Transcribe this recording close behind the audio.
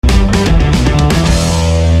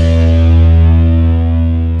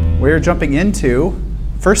we're jumping into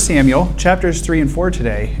 1 Samuel chapters 3 and 4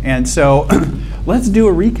 today. And so let's do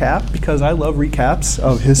a recap, because I love recaps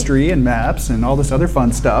of history and maps and all this other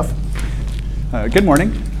fun stuff. Good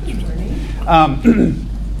morning. Good morning.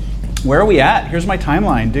 Where are we at? Here's my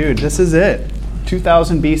timeline. Dude, this is it.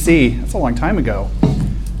 2000 BC. That's a long time ago.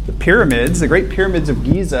 The pyramids, the Great Pyramids of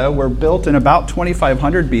Giza, were built in about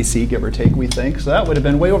 2500 BC, give or take, we think. So that would have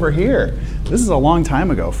been way over here. This is a long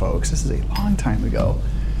time ago, folks. This is a long time ago.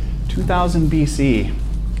 2000 BC.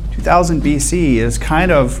 2000 BC is kind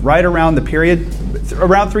of right around the period,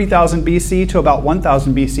 around 3000 BC to about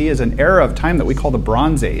 1000 BC is an era of time that we call the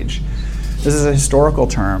Bronze Age. This is a historical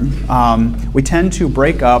term. We tend to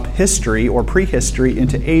break up history or prehistory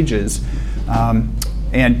into ages.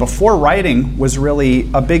 And before writing was really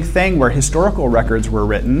a big thing where historical records were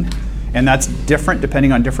written, and that's different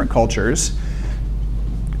depending on different cultures.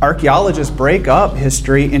 Archaeologists break up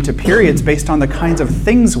history into periods based on the kinds of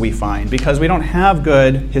things we find, because we don't have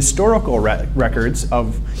good historical records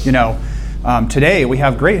of, today we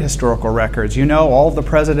have great historical records. You know all the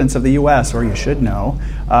presidents of the U.S., or you should know.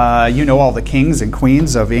 You know all the kings and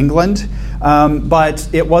queens of England. But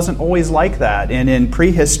it wasn't always like that. And in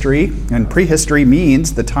prehistory, and prehistory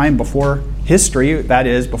means the time before history, that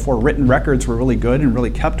is, before written records were really good and really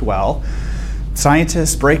kept well,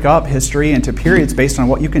 scientists break up history into periods based on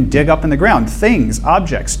what you can dig up in the ground. Things,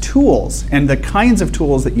 objects, tools. And the kinds of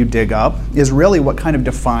tools that you dig up is really what kind of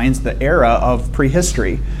defines the era of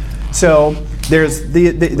prehistory. So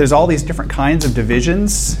there's all these different kinds of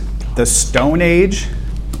divisions. The Stone Age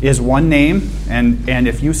is one name, and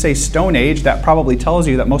if you say Stone Age, that probably tells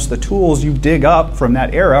you that most of the tools you dig up from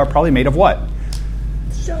that era are probably made of what?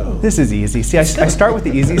 Stone. This is easy. See, I start with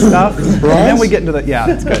the easy stuff, and then we get into the, yeah,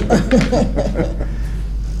 that's good.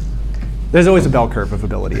 There's always a bell curve of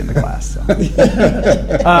ability in the class.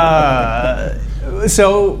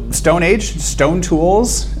 So Stone Age, stone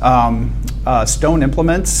tools, stone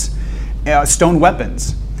implements, stone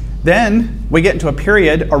weapons. Then we get into a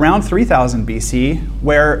period around 3000 BC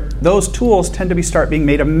where those tools tend to start being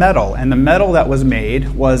made of metal, and the metal that was made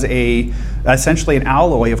was essentially an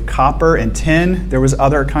alloy of copper and tin. There was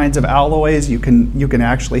other kinds of alloys. You can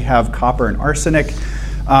actually have copper and arsenic,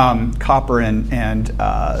 copper and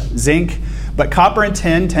zinc. But copper and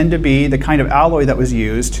tin tend to be the kind of alloy that was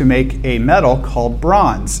used to make a metal called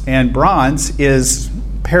bronze. And bronze is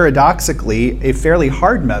paradoxically a fairly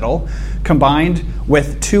hard metal combined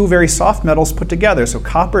with two very soft metals put together. So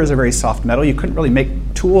copper is a very soft metal. You couldn't really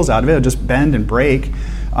make tools out of it. It would just bend and break.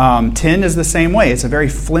 Tin is the same way. It's a very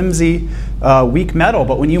flimsy, weak metal.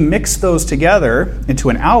 But when you mix those together into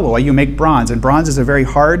an alloy, you make bronze. And bronze is a very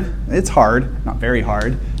hard, it's hard, not very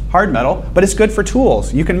hard, hard metal, but it's good for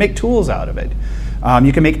tools. You can make tools out of it.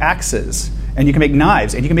 You can make axes, and you can make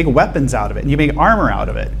knives, and you can make weapons out of it, and you can make armor out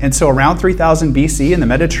of it. And so around 3000 BC in the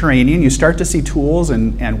Mediterranean, you start to see tools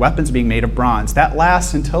and weapons being made of bronze. That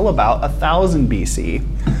lasts until about 1000 BC,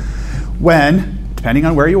 when, depending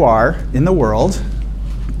on where you are in the world,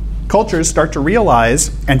 cultures start to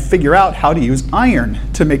realize and figure out how to use iron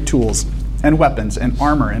to make tools and weapons and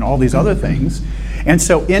armor and all these other things. And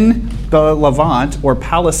so in the Levant, or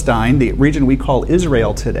Palestine, the region we call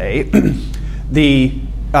Israel today,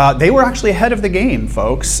 they were actually ahead of the game,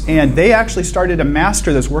 folks, and they actually started to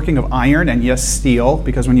master this working of iron and, yes, steel,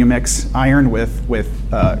 because when you mix iron with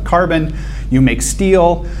carbon, you make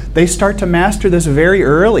steel. They start to master this very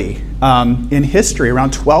early in history.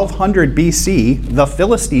 Around 1200 BC, the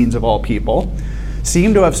Philistines, of all people,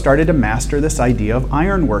 seem to have started to master this idea of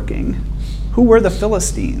ironworking. Who were the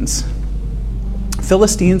Philistines?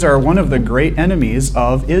 Philistines are one of the great enemies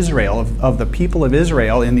of Israel, of the people of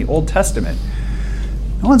Israel in the Old Testament.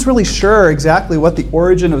 No one's really sure exactly what the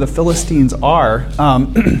origin of the Philistines are.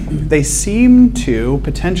 They seem to,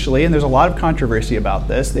 potentially, and there's a lot of controversy about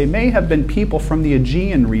this, they may have been people from the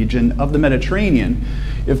Aegean region of the Mediterranean.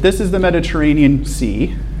 If this is the Mediterranean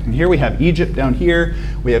Sea, and here we have Egypt down here,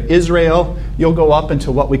 we have Israel, you'll go up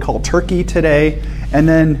into what we call Turkey today, and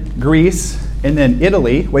then Greece, and then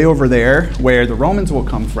Italy, way over there, where the Romans will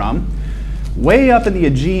come from. Way up in the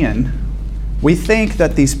Aegean, we think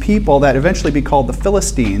that these people that eventually be called the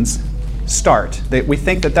Philistines start. We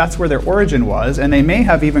think that that's where their origin was, and they may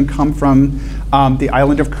have even come from the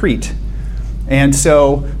island of Crete. And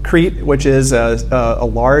so Crete, which is a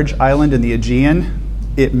large island in the Aegean,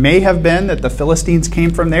 it may have been that the Philistines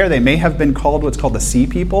came from there. They may have been called what's called the Sea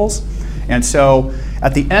Peoples. And so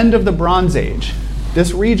at the end of the Bronze Age,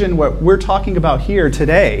 this region, what we're talking about here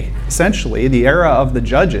today, essentially the era of the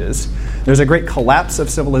Judges, there's a great collapse of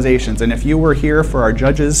civilizations. And if you were here for our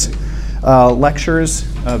Judges lectures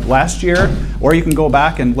last year, or you can go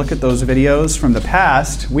back and look at those videos from the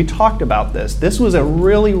past. We talked about this. This was a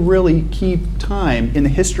really, really key time in the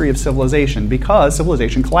history of civilization because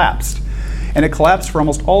civilization collapsed. And it collapsed for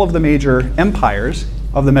almost all of the major empires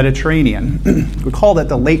of the Mediterranean. We call that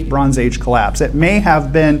the late Bronze Age collapse. It may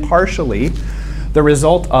have been partially the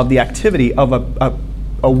result of the activity of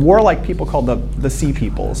a warlike people called the Sea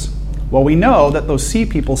Peoples. Well, we know that those Sea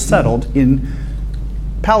Peoples settled in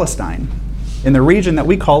Palestine, in the region that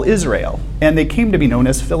we call Israel, and they came to be known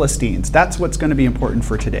as Philistines. That's what's going to be important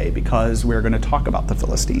for today because we're going to talk about the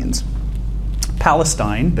Philistines.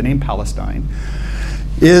 Palestine, the name Palestine,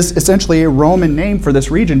 is essentially a Roman name for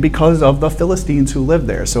this region because of the Philistines who lived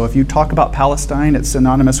there. So if you talk about Palestine, it's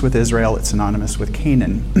synonymous with Israel, it's synonymous with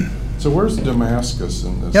Canaan. So where's Damascus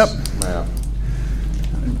in this map?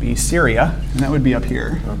 That would be Syria, and that would be up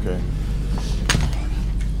here. Okay.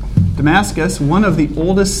 Damascus, one of the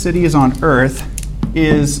oldest cities on earth,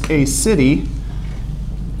 is a city,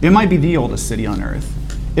 it might be the oldest city on earth.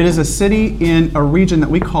 It is a city in a region that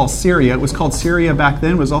we call Syria. It was called Syria back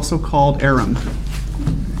then, it was also called Aram.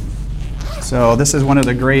 So this is one of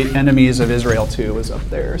the great enemies of Israel too, was up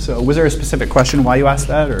there. So was there a specific question why you asked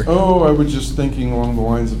that? Or? Oh, I was just thinking along the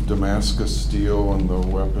lines of Damascus steel and the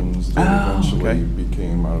weapons that eventually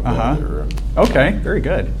became out of that era. Okay, very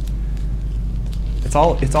good.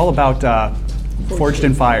 It's all about Forged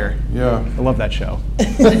in Fire. Yeah. I love that show.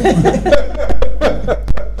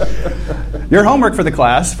 Your homework for the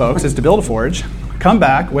class, folks, is to build a forge, come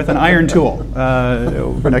back with an iron tool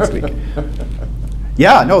for next week.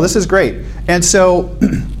 Yeah, no, this is great. And so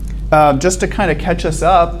just to kind of catch us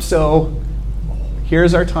up, so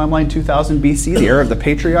here's our timeline, 2000 BC, the era of the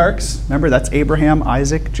patriarchs. Remember, that's Abraham,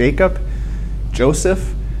 Isaac, Jacob,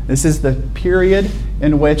 Joseph. This is the period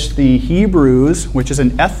in which the Hebrews, which is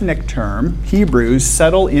an ethnic term, Hebrews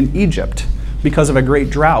settle in Egypt because of a great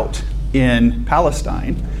drought in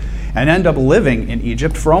Palestine and end up living in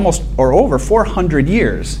Egypt for almost or over 400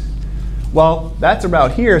 years. Well, that's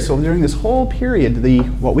about here. So during this whole period,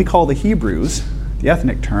 what we call the Hebrews, the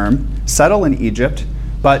ethnic term, settle in Egypt.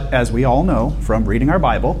 But as we all know from reading our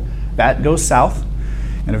Bible, that goes south.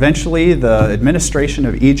 And eventually the administration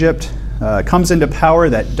of Egypt comes into power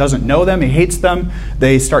that doesn't know them. He hates them.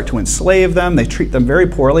 They start to enslave them. They treat them very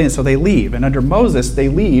poorly. And so they leave. And under Moses, they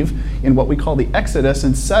leave in what we call the Exodus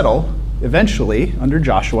and settle eventually under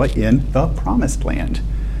Joshua in the Promised Land.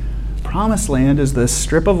 Promised Land is this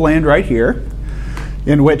strip of land right here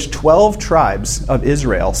in which 12 tribes of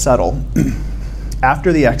Israel settle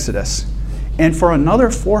after the Exodus, and for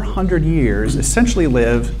another 400 years essentially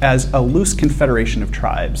live as a loose confederation of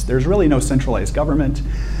tribes. There's really no centralized government.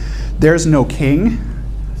 There's no king.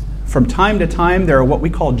 From time to time, there are what we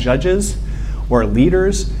call judges or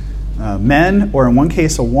leaders, men, or in one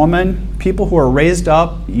case a woman, people who are raised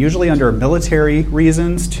up, usually under military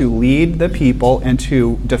reasons, to lead the people and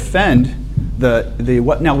to defend the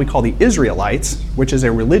what now we call the Israelites, which is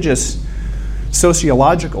a religious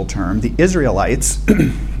sociological term, the Israelites,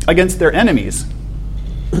 against their enemies.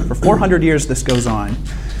 For 400 years this goes on.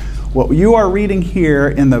 What you are reading here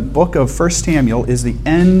in the book of 1 Samuel is the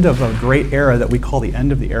end of a great era that we call the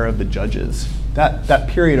end of the era of the judges. That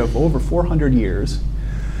period of over 400 years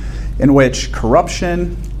in which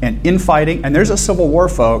corruption and infighting, and there's a civil war,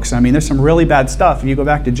 folks. I mean, there's some really bad stuff. If you go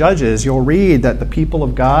back to Judges, you'll read that the people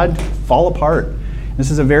of God fall apart. This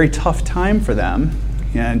is a very tough time for them,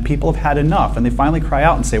 and people have had enough, and they finally cry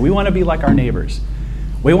out and say, we want to be like our neighbors.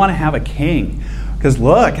 We want to have a king. Because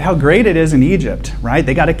look how great it is in Egypt, right?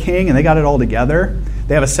 They got a king and they got it all together.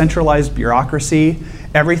 They have a centralized bureaucracy.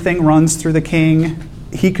 Everything runs through the king.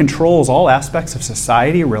 He controls all aspects of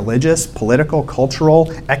society, religious, political,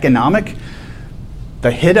 cultural, economic.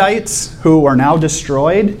 The Hittites, who are now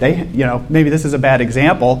destroyed, maybe this is a bad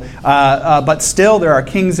example, but still there are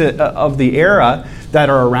kings of the era that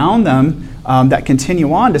are around them that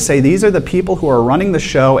continue on to say, these are the people who are running the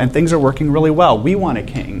show and things are working really well. We want a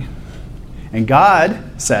king. And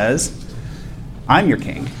God says, I'm your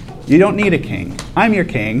king. You don't need a king. I'm your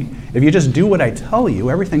king. If you just do what I tell you,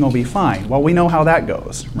 everything will be fine. Well, we know how that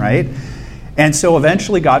goes, right? And so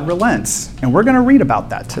eventually God relents. And we're going to read about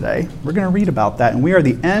that today. We're going to read about that. And we are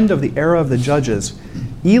the end of the era of the judges.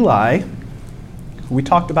 Eli, who we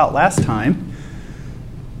talked about last time,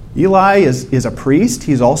 Eli is a priest.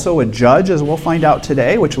 He's also a judge, as we'll find out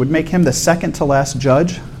today, which would make him the second to last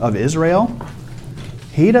judge of Israel.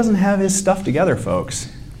 He doesn't have his stuff together,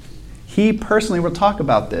 folks. He personally, we'll talk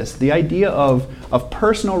about this, the idea of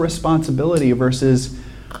personal responsibility versus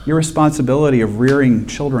your responsibility of rearing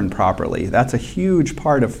children properly. That's a huge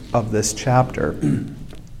part of this chapter. And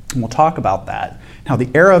we'll talk about that. Now, the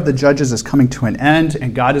era of the judges is coming to an end,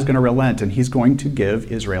 and God is going to relent, and he's going to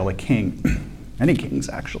give Israel a king. Many kings,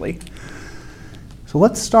 actually. So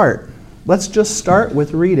let's start. Let's just start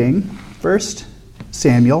with reading 1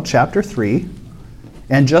 Samuel chapter 3.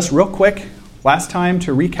 And just real quick, last time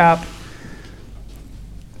to recap,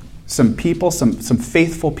 some people, some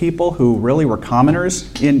faithful people who really were commoners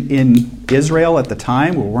in Israel at the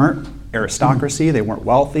time, who weren't aristocracy, they weren't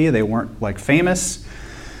wealthy, they weren't like famous.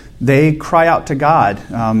 They cry out to God.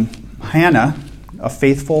 Hannah, a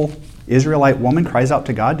faithful Israelite woman, cries out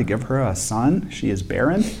to God to give her a son. She is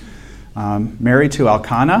barren. Married to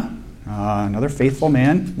Elkanah, another faithful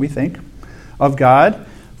man, we think, of God,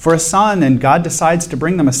 for a son, and God decides to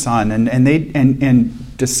bring them a son,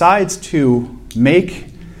 and decides to make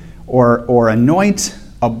or anoint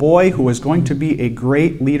a boy who was going to be a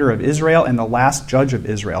great leader of Israel and the last judge of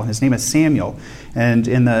Israel. His name is Samuel, and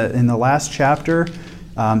in the last chapter,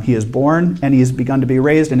 he is born and he has begun to be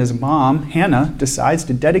raised, and his mom, Hannah, decides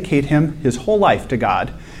to dedicate him his whole life to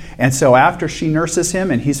God. And so after she nurses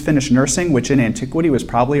him and he's finished nursing, which in antiquity was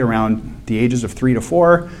probably around the ages of 3 to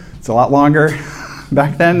 4, it's a lot longer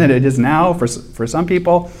back then than it is now for some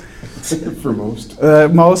people. For most.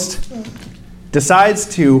 Most. Decides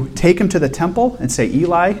to take him to the temple and say,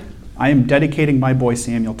 Eli, I am dedicating my boy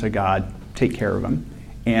Samuel to God. Take care of him.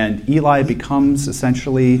 And Eli becomes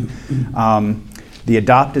essentially the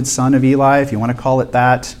adopted son of Eli, if you want to call it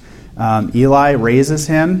that. Eli raises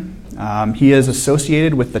him. He is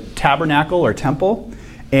associated with the tabernacle or temple,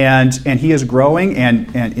 and he is growing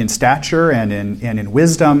and in stature and in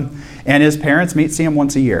wisdom. And his parents may see him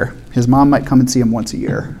once a year. His mom might come and see him once a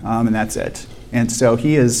year, and that's it. And so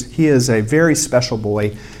he is a very special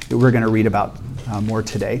boy that we're going to read about more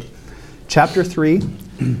today. Chapter 3,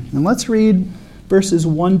 and let's read verses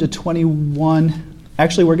 1 to 21.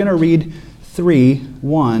 Actually, we're going to read 3,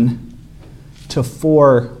 1 to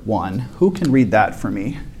 4, 1. Who can read that for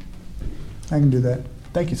me? I can do that.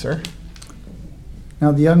 Thank you, sir.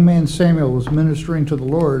 Now the young man Samuel was ministering to the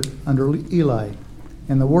Lord under Eli,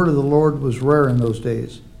 and the word of the Lord was rare in those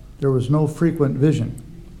days. There was no frequent vision.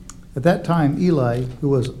 At that time Eli,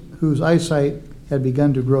 whose eyesight had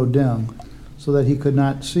begun to grow dim, so that he could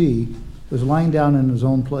not see, was lying down in his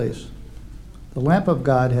own place. The lamp of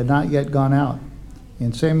God had not yet gone out,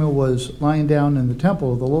 and Samuel was lying down in the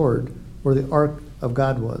temple of the Lord, where the ark of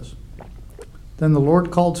God was. Then the Lord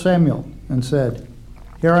called Samuel and said,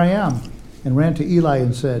 Here I am, and ran to Eli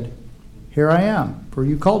and said, Here I am, for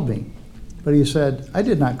you called me. But he said, I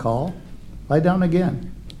did not call. Lie down again.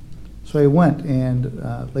 So he went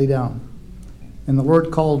and lay down. And the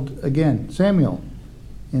Lord called again, Samuel.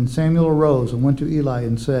 And Samuel arose and went to Eli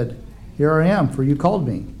and said, Here I am, for you called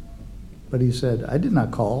me. But he said, I did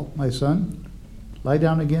not call, my son. Lie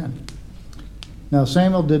down again. Now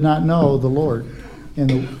Samuel did not know the Lord, and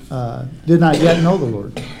did not yet know the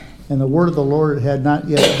Lord, and the word of the Lord had not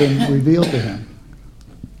yet been revealed to him.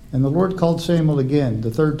 And the Lord called Samuel again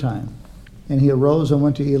the third time, and he arose and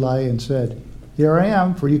went to Eli and said, Here I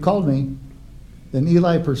am, for you called me. Then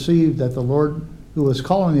Eli perceived that the Lord, who was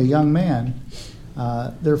calling a young man,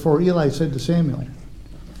 therefore Eli said to Samuel,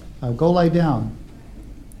 Go lie down,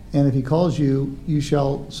 and if he calls you, you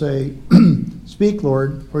shall say, Speak,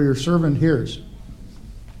 Lord, for your servant hears.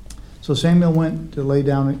 So Samuel went to lay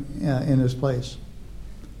down in his place.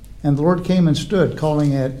 And the Lord came and stood,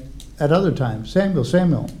 calling at other times, Samuel,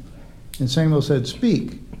 Samuel. And Samuel said,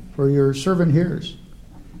 Speak, for your servant hears.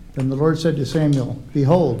 Then the Lord said to Samuel,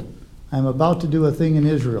 Behold, I am about to do a thing in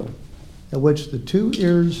Israel, at which the 2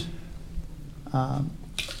 ears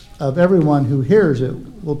of everyone who hears it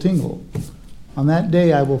will tingle. On that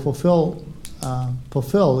day I will fulfill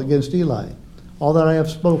against Eli all that I have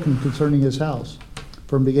spoken concerning his house,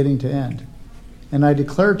 from beginning to end. And I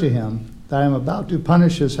declare to him that I am about to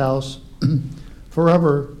punish his house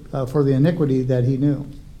forever for the iniquity that he knew,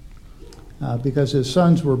 because his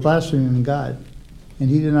sons were blaspheming God, and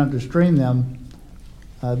he did not restrain them.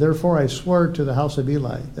 Therefore I swear to the house of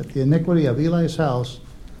Eli that the iniquity of Eli's house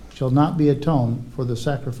shall not be atoned for the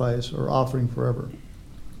sacrifice or offering forever.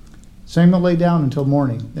 Samuel lay down until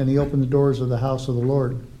morning. Then he opened the doors of the house of the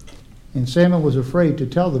Lord. And Samuel was afraid to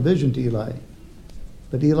tell the vision to Eli.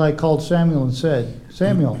 But Eli called Samuel and said,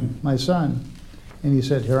 Samuel, my son. And he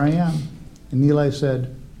said, Here I am. And Eli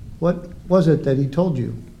said, What was it that he told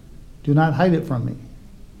you? Do not hide it from me.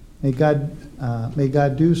 May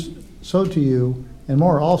God do so to you, and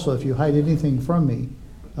more also, if you hide anything from me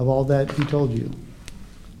of all that he told you.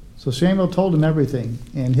 So Samuel told him everything,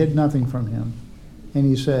 and hid nothing from him. And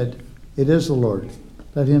he said, It is the Lord.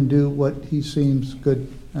 Let him do what he seems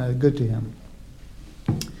good to him.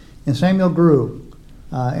 And Samuel grew,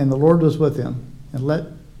 and the Lord was with him, and let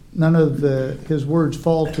none of his words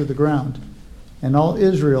fall to the ground. And all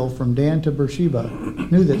Israel from Dan to Beersheba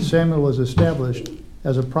knew that Samuel was established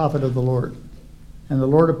as a prophet of the Lord. And the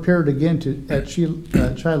Lord appeared again at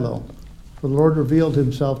Shiloh, for the Lord revealed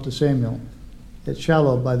himself to Samuel at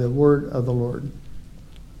Shiloh by the word of the Lord.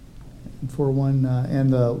 And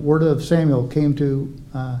the word of Samuel came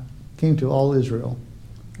to all Israel.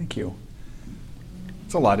 Thank you.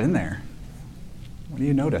 There's a lot in there. What do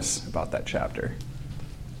you notice about that chapter?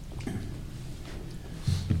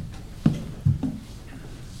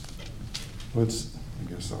 I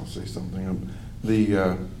guess I'll say something.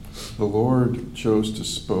 The Lord chose to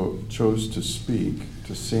speak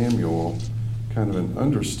to Samuel, kind of an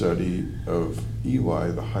understudy of Eli,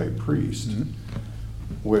 the high priest,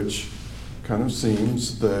 which kind of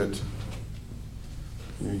seems that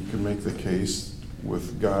you can make the case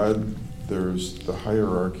with God. The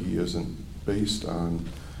hierarchy isn't based on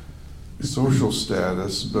social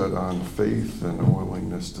status, but on faith and a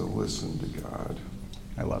willingness to listen to God.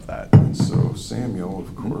 I love that. And so Samuel,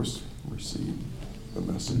 of course, received the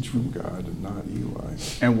message from God and not Eli.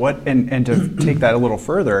 And to take that a little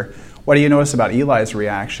further, what do you notice about Eli's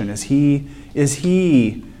reaction? Is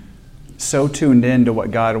he so tuned in to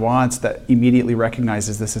what God wants that immediately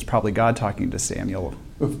recognizes this is probably God talking to Samuel?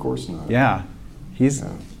 Of course not. Yeah. He's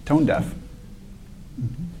tone deaf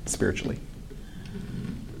spiritually.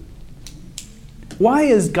 Why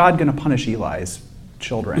is God going to punish Eli's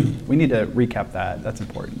children? We need to recap that. That's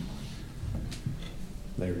important.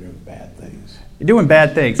 They were doing bad things. You're doing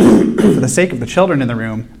bad things. For the sake of the children in the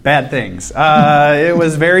room, bad things. It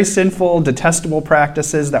was very sinful, detestable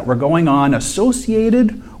practices that were going on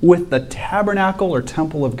associated with the tabernacle or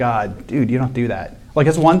temple of God. Dude, you don't do that. Like,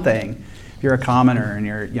 it's one thing if you're a commoner and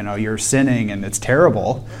you're sinning and it's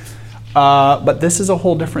terrible. But this is a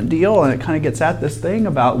whole different deal, and it kind of gets at this thing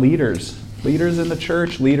about leaders. Leaders in the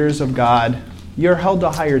church, leaders of God. You're held to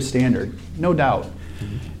a higher standard, no doubt.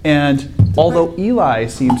 And although Eli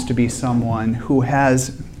seems to be someone who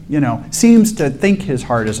seems to think his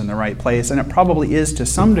heart is in the right place, and it probably is to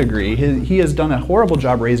some degree, he has done a horrible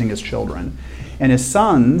job raising his children. And his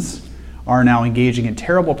sons are now engaging in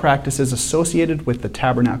terrible practices associated with the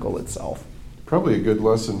tabernacle itself. Probably a good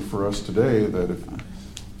lesson for us today that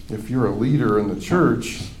if you're a leader in the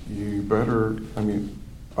church, you better,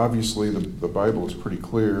 obviously the Bible is pretty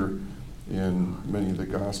clear in many of the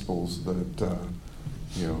Gospels that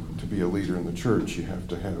to be a leader in the church, you have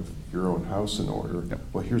to have your own house in order. Yep.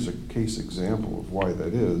 Well, here's a case example of why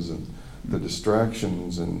that is, and the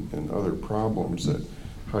distractions and other problems that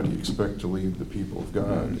how do you expect to lead the people of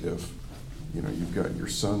God if you've got your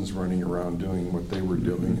sons running around doing what they were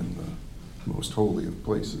doing in the most holy of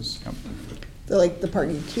places. Yep. So, the part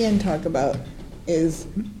you can talk about is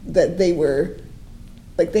that they were,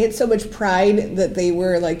 they had so much pride that they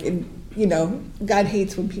were, God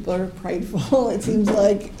hates when people are prideful. It seems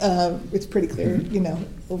like it's pretty clear,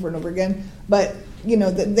 over and over again. But,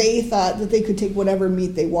 that they thought that they could take whatever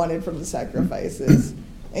meat they wanted from the sacrifices.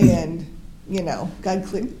 And, God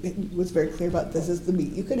was very clear about this is the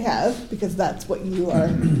meat you could have because that's what you are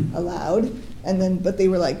allowed. But they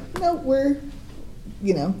were like, no, we're,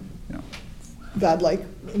 God-like.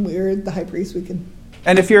 We're the high priest. We can.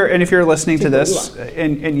 And if you're listening to this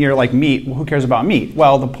and you're like, meat, well, who cares about meat?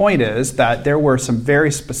 Well, the point is that there were some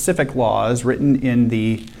very specific laws written in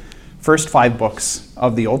the first 5 books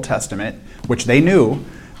of the Old Testament, which they knew,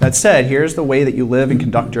 that said, here's the way that you live and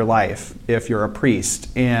conduct your life if you're a priest.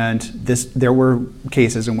 And there were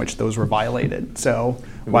cases in which those were violated. So,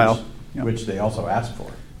 which they also asked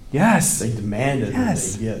for. Yes. They demanded that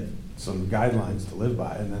they get some guidelines to live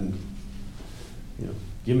by, and then,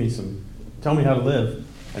 tell me how to live,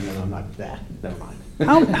 and then I'm not never mind.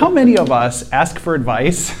 How many of us ask for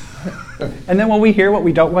advice, and then when we hear what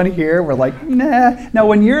we don't want to hear, we're like, nah. Now,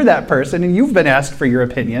 when you're that person and you've been asked for your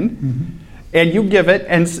opinion, and you give it,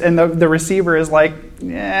 and the receiver is like,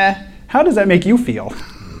 nah, how does that make you feel?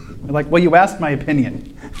 You're like, well, you asked my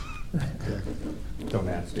opinion. Don't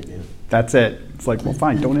ask again. That's it. It's like, well,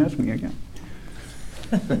 fine, don't ask me again.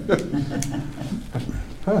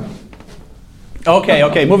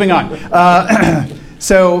 Okay, moving on.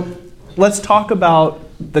 So let's talk about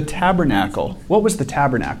the tabernacle. What was the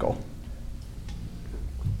tabernacle?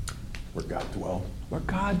 Where God dwelled. Where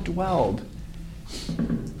God dwelled.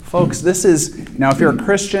 Folks, now if you're a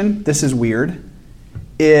Christian, this is weird.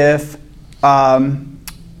 If,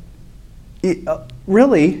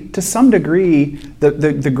 really, to some degree,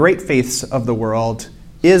 the great faiths of the world,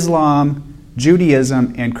 Islam,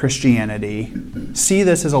 Judaism, and Christianity, see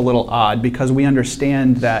this as a little odd because we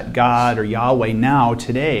understand that God or Yahweh now,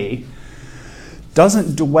 today,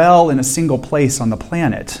 doesn't dwell in a single place on the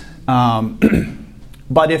planet.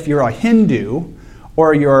 But if you're a Hindu,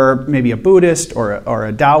 or you're maybe a Buddhist, or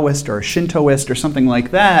a Taoist, or a Shintoist, or something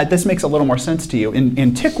like that, this makes a little more sense to you. In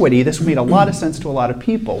antiquity, this made a lot of sense to a lot of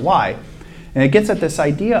people. Why? And it gets at this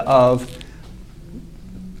idea of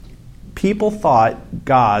people thought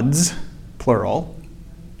gods, plural,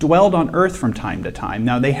 dwelled on earth from time to time.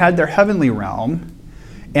 Now, they had their heavenly realm,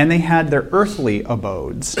 and they had their earthly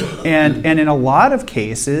abodes. And in a lot of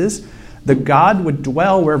cases, the god would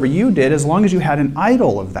dwell wherever you did as long as you had an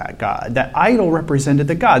idol of that god. That idol represented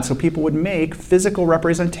the god. So people would make physical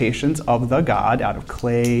representations of the god out of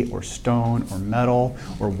clay or stone or metal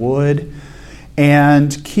or wood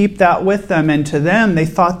and keep that with them. And to them, they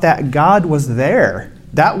thought that god was there.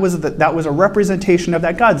 That was a representation of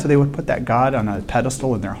that god. So they would put that god on a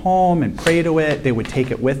pedestal in their home and pray to it. They would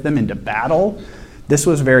take it with them into battle. This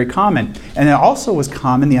was very common. And it also was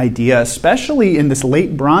common, the idea, especially in this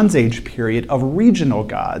late Bronze Age period, of regional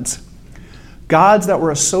gods. Gods that were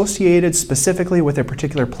associated specifically with a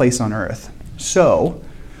particular place on earth. So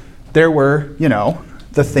there were,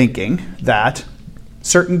 the thinking that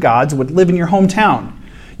certain gods would live in your hometown.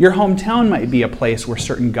 Your hometown might be a place where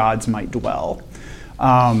certain gods might dwell.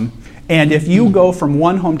 And if you go from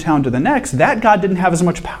one hometown to the next, that god didn't have as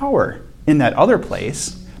much power in that other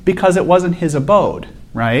place, because it wasn't his abode,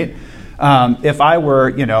 right? If I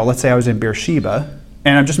were, let's say I was in Beersheba,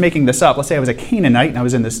 and I'm just making this up. Let's say I was a Canaanite and I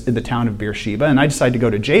was in the town of Beersheba, and I decided to go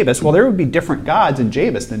to Jabus. Well, there would be different gods in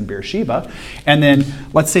Jabus than Beersheba. And then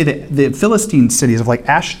let's say the Philistine cities of like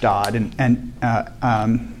Ashdod and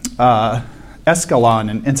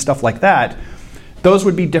Escalon and stuff like that, those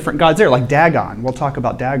would be different gods there, like Dagon. We'll talk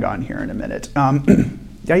about Dagon here in a minute.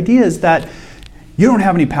 The idea is that you don't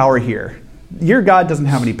have any power here. Your God doesn't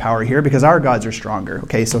have any power here because our gods are stronger.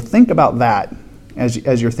 Okay, so think about that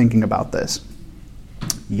as you're thinking about this.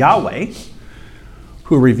 Yahweh,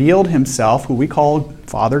 who revealed himself, who we call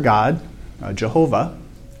Father God, Jehovah,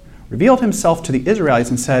 revealed himself to the Israelites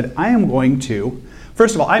and said, I am going to,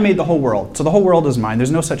 first of all, I made the whole world, so the whole world is mine.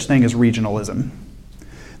 There's no such thing as regionalism.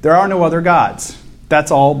 There are no other gods.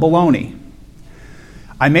 That's all baloney.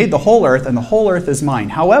 I made the whole earth, and the whole earth is mine.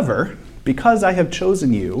 However, because I have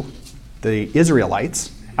chosen you, the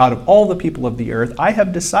Israelites, out of all the people of the earth, I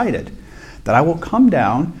have decided that I will come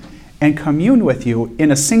down and commune with you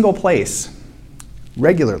in a single place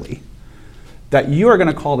regularly, that you are going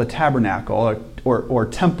to call the tabernacle or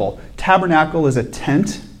temple. Tabernacle is a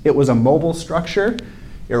tent. It was a mobile structure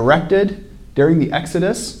erected during the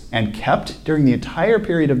Exodus and kept during the entire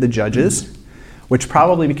period of the Judges, which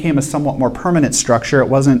probably became a somewhat more permanent structure. It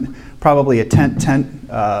wasn't probably a tent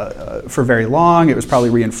for very long. It was probably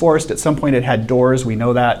reinforced. At some point it had doors, we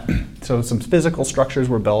know that. So some physical structures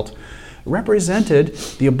were built. It represented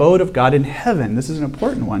the abode of God in heaven. This is an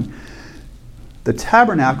important one. The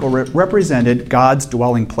tabernacle represented God's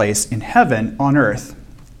dwelling place in heaven on earth.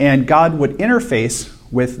 And God would interface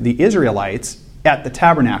with the Israelites at the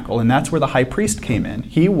tabernacle, and that's where the high priest came in.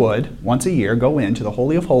 He would, once a year, go into the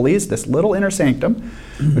Holy of Holies, this little inner sanctum,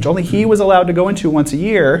 which only he was allowed to go into once a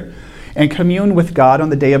year, and commune with God on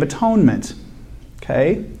the Day of Atonement,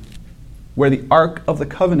 okay? Where the Ark of the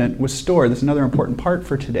Covenant was stored. This is another important part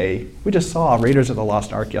for today. We just saw Raiders of the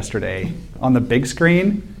Lost Ark yesterday on the big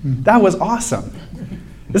screen. That was awesome.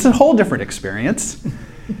 This is a whole different experience.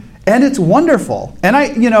 And it's wonderful. And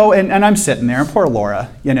I'm sitting there, and poor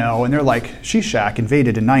Laura, and they're like, Shishak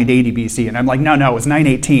invaded in 980 BC. And I'm like, no, it was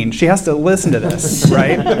 918. She has to listen to this,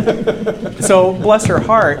 right? So bless her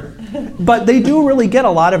heart. But they do really get a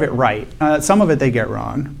lot of it right. Some of it they get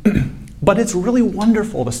wrong. But it's really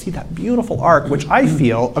wonderful to see that beautiful ark, which I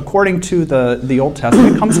feel, according to the Old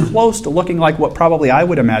Testament, comes close to looking like what probably I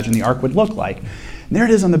would imagine the ark would look like. And there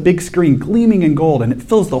it is on the big screen, gleaming in gold, and it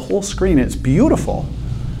fills the whole screen, and it's beautiful.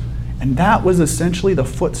 And that was essentially the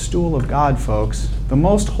footstool of God, folks, the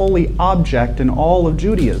most holy object in all of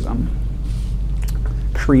Judaism.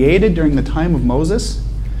 Created during the time of Moses,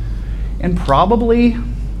 and probably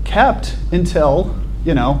kept until,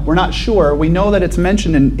 we're not sure. We know that it's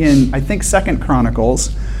mentioned in I think, 2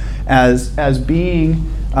 Chronicles as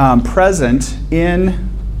being present in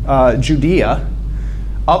Judea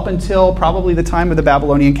up until probably the time of the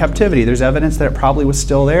Babylonian captivity. There's evidence that it probably was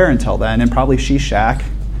still there until then, and probably Shishak.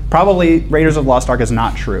 Probably Raiders of the Lost Ark is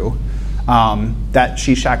not true. That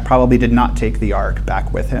Shishak probably did not take the ark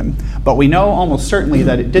back with him. But we know almost certainly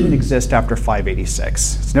that it didn't exist after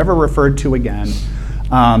 586. It's never referred to again.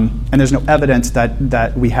 And there's no evidence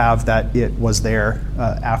that we have that it was there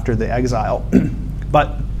after the exile.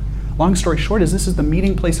 But long story short this is the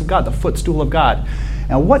meeting place of God, the footstool of God.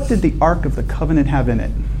 Now what did the Ark of the Covenant have in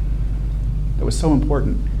it? that was so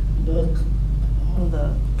important? The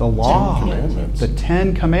The law. Commandments. The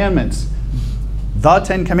 10 Commandments. The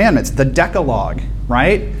 10 Commandments, the Decalogue,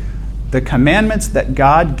 right? The commandments that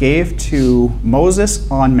God gave to Moses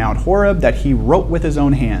on Mount Horeb that he wrote with his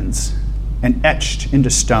own hands and etched into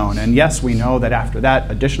stone. And yes, we know that after that,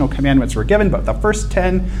 additional commandments were given, but the first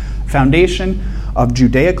 10 foundation of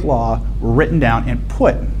Judaic law were written down and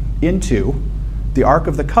put into the Ark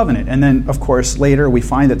of the Covenant. And then, of course, later we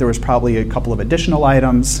find that there was probably a couple of additional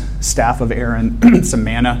items, staff of Aaron, some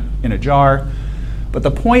manna in a jar. But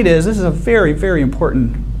the point is, this is a very, very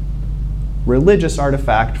important religious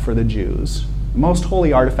artifact for the Jews. The most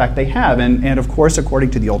holy artifact they have. And of course,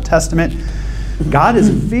 according to the Old Testament, God is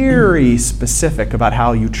very specific about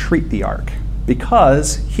how you treat the ark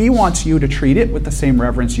because he wants you to treat it with the same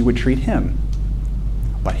reverence you would treat him.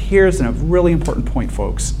 But here's a really important point,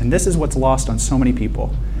 folks, and this is what's lost on so many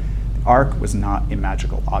people. The ark was not a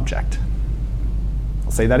magical object.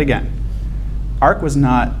 I'll say that again. Ark was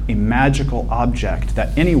not a magical object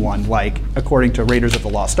that anyone, like, according to Raiders of the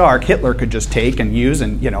Lost Ark, Hitler could just take and use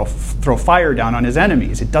and, throw fire down on his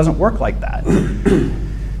enemies. It doesn't work like that.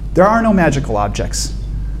 There are no magical objects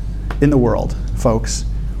in the world, folks.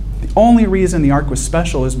 The only reason the ark was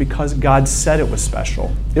special is because God said it was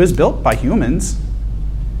special. It was built by humans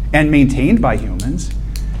and maintained by humans.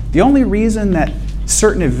 The only reason that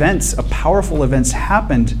certain events, powerful events,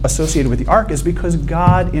 happened associated with the ark is because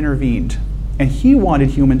God intervened. And he wanted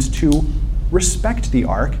humans to respect the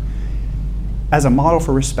ark as a model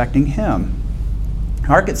for respecting him. The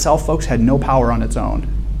ark itself, folks, had no power on its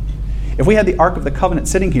own. If we had the Ark of the Covenant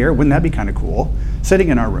sitting here, wouldn't that be kind of cool? Sitting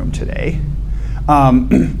in our room today.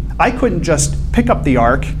 I couldn't just pick up the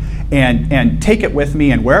ark and take it with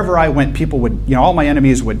me, and wherever I went, people would, all my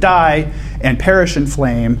enemies would die and perish in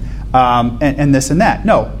flame, and this and that.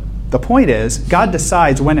 No. The point is, God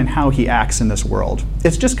decides when and how he acts in this world.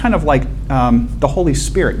 It's just kind of like the Holy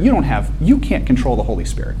Spirit. You can't control the Holy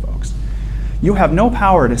Spirit, folks. You have no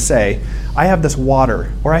power to say, I have this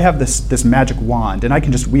water, or I have this magic wand, and I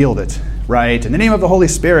can just wield it, right? In the name of the Holy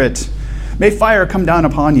Spirit, may fire come down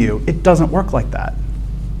upon you. It doesn't work like that.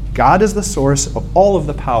 God is the source of all of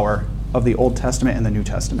the power of the Old Testament and the New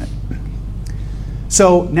Testament.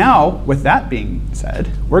 So now, with that being said,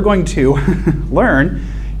 we're going to learn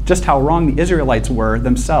just how wrong the Israelites were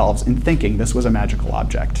themselves in thinking this was a magical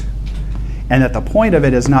object. And that the point of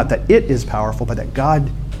it is not that it is powerful, but that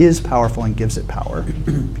God is powerful and gives it power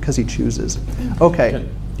because he chooses. Okay.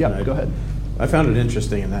 Go ahead. I found it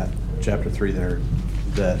interesting in that chapter 3 there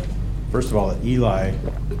that, first of all, that Eli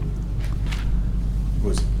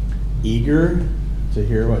was eager to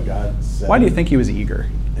hear what God said. Why do you think he was eager?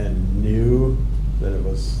 And knew that it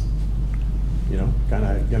was, kind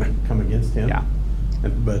of going to come against him. Yeah.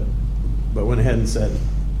 But went ahead and said,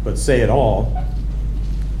 but say it all,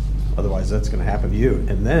 otherwise that's going to happen to you.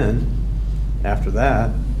 And then, after that,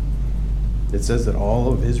 it says that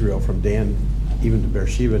all of Israel from Dan even to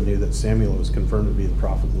Beersheba knew that Samuel was confirmed to be the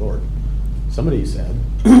prophet of the Lord. Somebody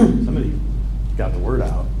got the word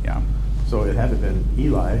out. Yeah. So it had to have been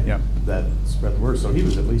Eli that spread the word. So he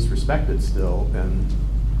was at least respected still. And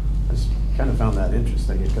I just kind of found that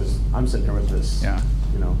interesting because I'm sitting here with this,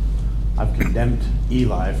 I've condemned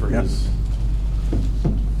Eli for his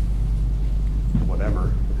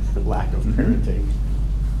whatever lack of parenting.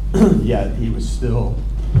 Yet he was still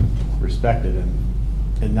respected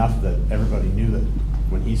and enough that everybody knew that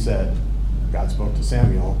when he said God spoke to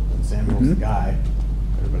Samuel and Samuel's the guy,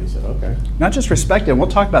 everybody said, okay. Not just respected, and we'll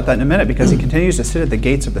talk about that in a minute because he continues to sit at the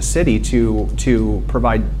gates of the city to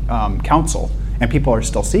provide counsel, and people are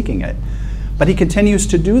still seeking it. But he continues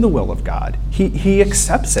to do the will of God. He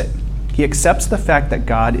accepts it. He accepts the fact that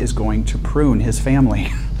God is going to prune his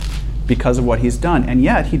family because of what he's done. And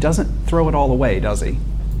yet, he doesn't throw it all away, does he?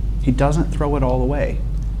 He doesn't throw it all away.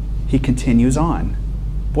 He continues on.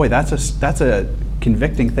 Boy, that's a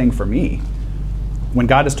convicting thing for me. When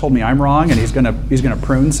God has told me I'm wrong and he's gonna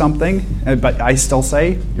prune something, but I still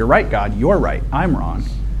say, you're right, God, you're right, I'm wrong.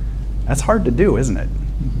 That's hard to do, isn't it?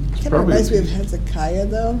 Kind of reminds me of Hezekiah,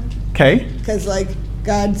 though. Okay. Because,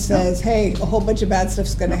 God says, hey, a whole bunch of bad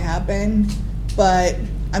stuff's going to happen, but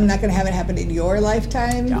I'm not going to have it happen in your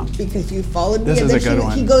lifetime because you followed me. This is a good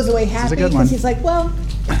one. He goes away happy because he's like, well,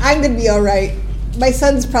 I'm going to be all right. My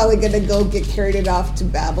son's probably going to go get carried off to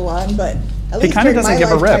Babylon, but at least during my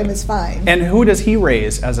lifetime is fine. And who does he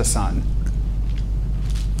raise as a son?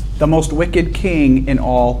 The most wicked king in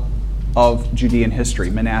all of Judean history,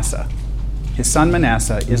 Manasseh. His son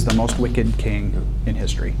Manasseh is the most wicked king in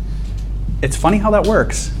history. It's funny how that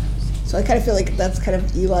works. So I kind of feel like that's kind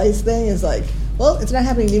of Eli's thing is well, it's not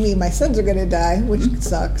happening to me. My sons are going to die, which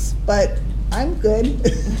sucks. But I'm good.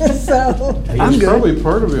 So, I'm There's good. probably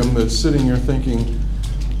part of him that's sitting here thinking,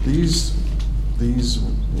 these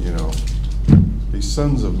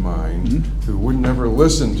sons of mine who would never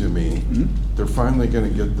listen to me, they're finally going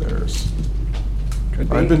to get theirs. Could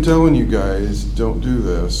be. I've been telling you guys, don't do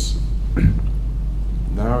this.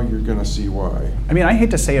 Now you're going to see why. I mean, I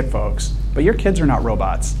hate to say it, folks, but your kids are not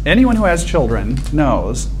robots. Anyone who has children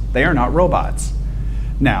knows they are not robots.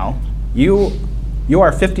 Now, you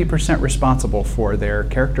are 50% responsible for their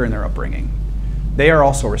character and their upbringing. They are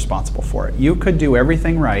also responsible for it. You could do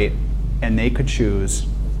everything right, and they could choose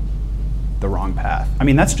the wrong path. I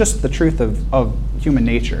mean, that's just the truth of human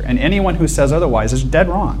nature. And anyone who says otherwise is dead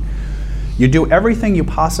wrong. You do everything you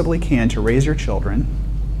possibly can to raise your children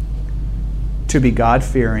to be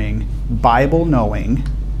God-fearing, Bible-knowing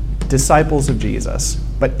disciples of Jesus.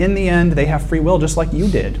 But in the end, they have free will just like you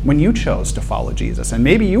did when you chose to follow Jesus. And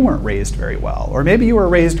maybe you weren't raised very well, or maybe you were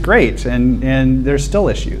raised great and there's still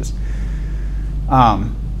issues.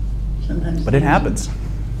 Sometimes But it happens.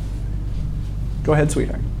 Go ahead,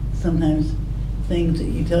 sweetheart. Sometimes things that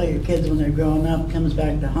you tell your kids when they're growing up comes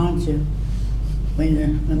back to haunt you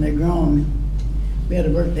when they're grown. We had a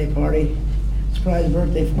birthday party, surprise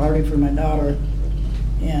birthday party for my daughter,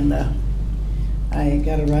 and I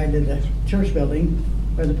got a ride to the church building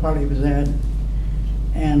where the party was at,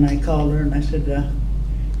 and I called her and I said,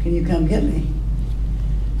 "Can you come get me?"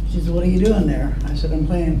 She said, "What are you doing there?" I said, been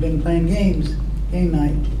playing games, game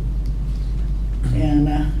night." And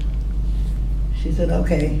she said,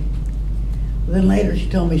 "Okay." But then later she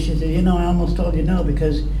told me, she said, "I almost told you no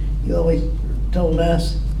because you always told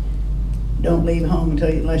us don't leave home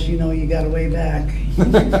unless you know you got a way back."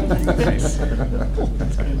 Nice.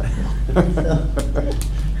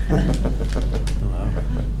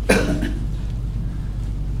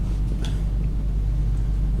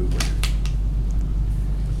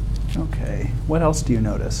 Okay, what else do you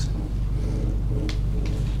notice?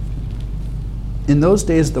 In those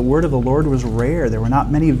days, the word of the Lord was rare. There were not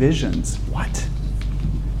many visions. What?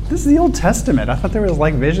 This is the Old Testament. I thought there was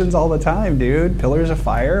like visions all the time, dude. Pillars of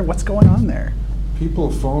fire. What's going on there? People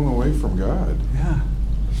have fallen away from God. Yeah.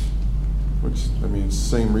 Which, I mean, it's the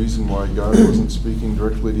same reason why God wasn't speaking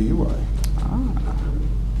directly to Eli. Ah.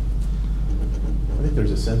 I think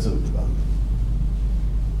there's a sense of,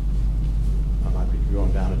 I might be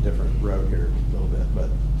going down a different road here a little bit, but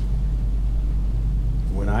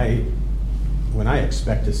when I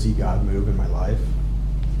expect to see God move in my life,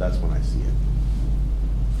 that's when I see it.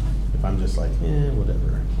 If I'm just like,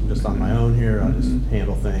 whatever, I'm just on my own here, I'll just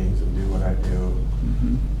handle things and do what I do,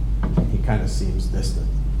 he kind of seems distant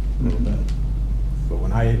a little bit. But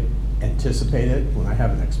when I anticipate it, when I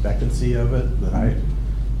have an expectancy of it, that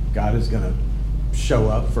God is going to show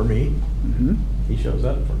up for me, he shows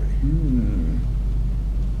up for me.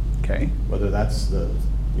 Okay. Whether that's the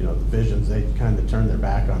visions, they kind of turned their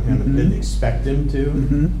back on him and didn't expect him to,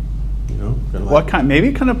 Maybe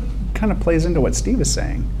it kind of plays into what Steve is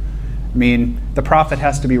saying. I mean, the prophet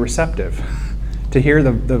has to be receptive to hear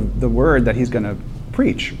the word that he's going to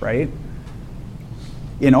preach, right?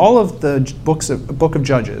 In all of the book of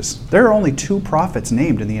Judges, there are only 2 prophets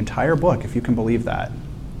named in the entire book, if you can believe that.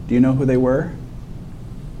 Do you know who they were?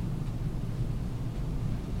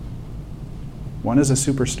 One is a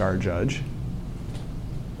superstar judge.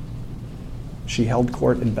 She held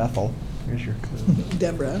court in Bethel. Here's your clue.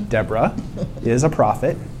 Deborah is a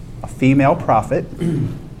prophet, a female prophet.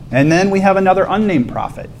 And then we have another unnamed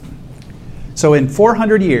prophet. So in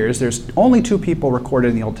 400 years, there's only 2 people recorded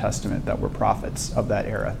in the Old Testament that were prophets of that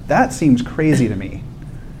era. That seems crazy to me.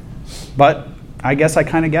 But I guess I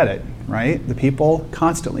kind of get it, right? The people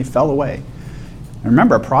constantly fell away. And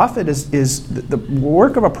remember, a prophet is the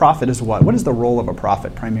work of a prophet is what? What is the role of a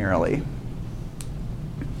prophet primarily?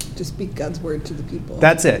 to speak God's word to the people.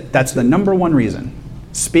 That's it. That's the number one reason.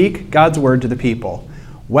 Speak God's word to the people,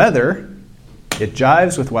 whether it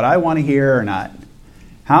jives with what I want to hear or not.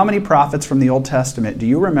 How many prophets from the Old Testament do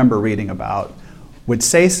you remember reading about would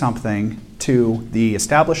say something to the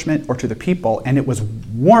establishment or to the people, and it was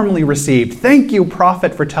warmly received? Thank you,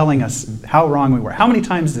 prophet, for telling us how wrong we were. How many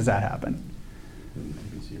times does that happen?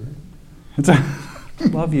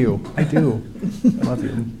 Love you. I do. I love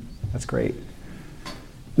you. That's great.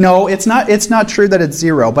 No, it's not true that it's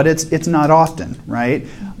zero, but it's not often, right?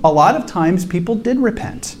 A lot of times people did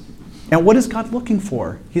repent. And what is God looking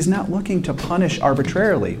for? He's not looking to punish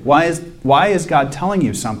arbitrarily. Why is God telling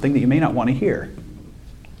you something that you may not want to hear?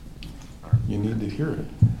 You need to hear it.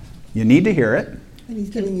 You need to hear it. And he's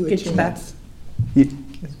giving you a Get you back. chance.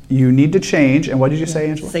 You need to change. And what did you say,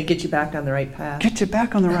 Angela? Say, get you back on the right path. Get you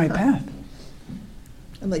back on the right path.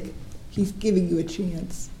 And like, he's giving you a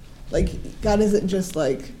chance. Like, God isn't just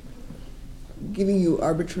like giving you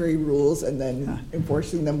arbitrary rules and then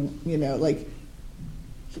enforcing them, like,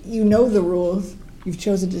 you know the rules, you've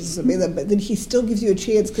chosen to disobey them, but then he still gives you a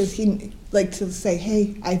chance because he, like, to say,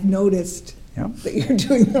 hey, I've noticed that you're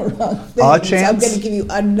doing the wrong thing. A chance. So I'm going to give you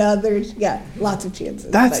another, lots of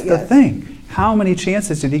chances. That's the thing. How many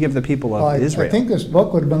chances did he give the people of Israel? I think this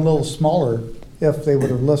book would have been a little smaller if they would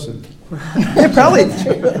have listened. It probably,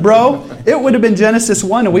 bro, it would have been Genesis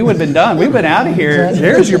 1 and we would have been done. We've been out of here. Exactly.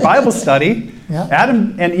 There's your Bible study. Yeah.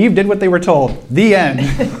 Adam and Eve did what they were told. The end.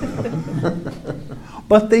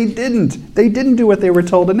 But they didn't. They didn't do what they were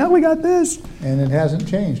told, and now we got this. And it hasn't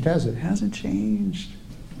changed, has it? It hasn't changed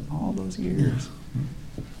in all those years.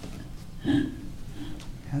 It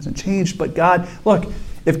hasn't changed, but God, look,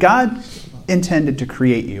 if God intended to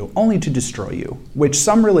create you only to destroy you, which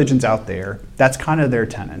some religions out there, that's kind of their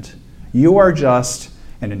tenet. You are just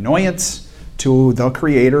an annoyance to the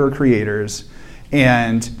creator or creators,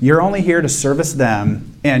 and you're only here to service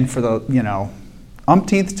them, and for the,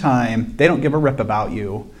 umpteenth time, they don't give a rip about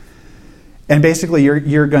you. And basically,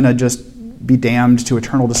 you're going to just be damned to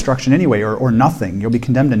eternal destruction anyway, or nothing. You'll be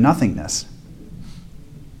condemned to nothingness.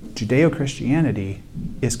 Judeo-Christianity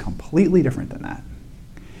is completely different than that.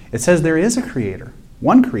 It says there is a creator,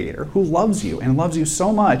 one creator, who loves you and loves you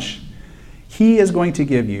so much, he is going to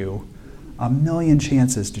give you 1,000,000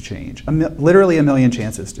 chances to change. Literally 1,000,000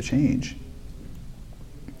 chances to change.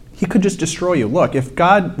 He could just destroy you. Look, if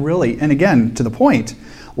God really, and again, to the point,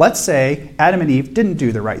 let's say Adam and Eve didn't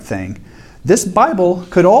do the right thing. This Bible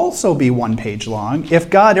could also be 1 page long if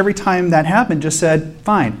God, every time that happened, just said,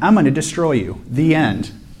 fine, I'm going to destroy you. The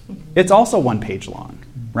end. It's also 1 page long,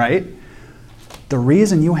 right? The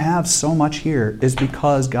reason you have so much here is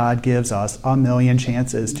because God gives us 1,000,000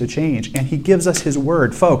 chances to change. And he gives us his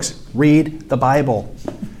word. Folks, read the Bible.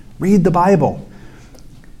 Read the Bible.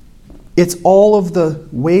 It's all of the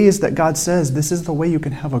ways that God says this is the way you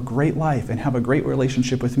can have a great life and have a great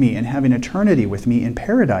relationship with me and have an eternity with me in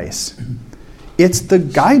paradise. It's the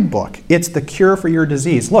guidebook. It's the cure for your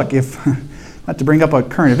disease. Look, if, not to bring up a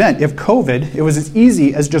current event, if COVID, it was as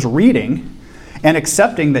easy as just reading and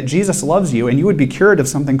accepting that Jesus loves you and you would be cured of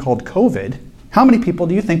something called COVID, how many people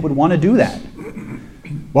do you think would want to do that?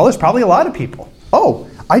 Well, there's probably a lot of people. Oh,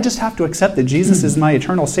 I just have to accept that Jesus is my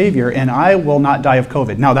eternal Savior and I will not die of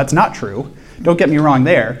COVID. Now, that's not true. Don't get me wrong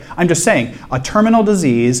there. I'm just saying, a terminal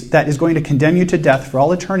disease that is going to condemn you to death for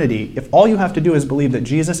all eternity, if all you have to do is believe that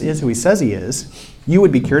Jesus is who he says he is, you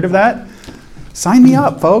would be cured of that? Sign me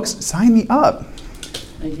up, folks. Sign me up.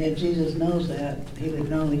 And yet Jesus knows that. He would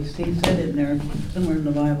know. He said it in there somewhere in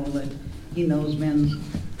the Bible that he knows men's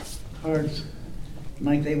hearts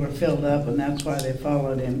like they were filled up, and that's why they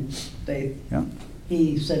followed him.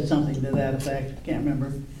 He said something to that effect. I can't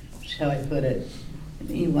remember how he put it.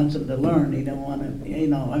 He wants them to learn. He don't want to, he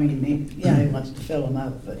wants to fill them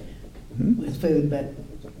up with food, but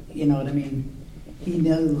you know what I mean. He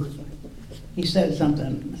knew. He said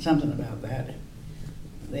something about that.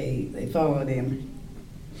 They followed him.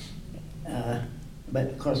 But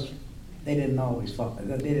of course, they didn't always follow.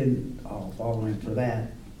 They didn't all follow him for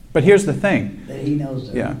that. But here's the thing. That he knows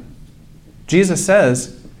them. Yeah. Jesus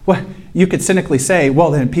says, well, you could cynically say,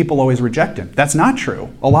 well, then people always reject him. That's not true.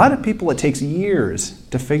 A lot of people, it takes years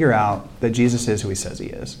to figure out that Jesus is who he says he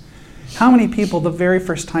is. How many people, the very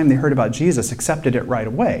first time they heard about Jesus, accepted it right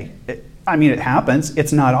away? It happens.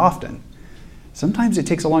 It's not often. Sometimes it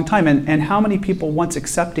takes a long time. And how many people, once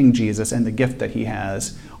accepting Jesus and the gift that he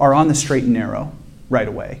has, are on the straight and narrow right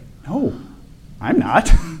away? No, I'm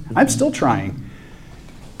not. I'm still trying.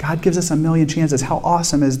 God gives us 1,000,000 chances. How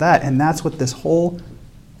awesome is that? And that's what this whole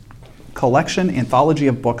collection, anthology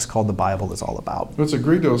of books called the Bible is all about. Well, it's a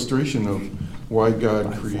great illustration of why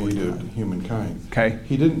God created humankind. Okay.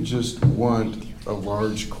 He didn't just want a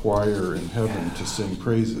large choir in heaven to sing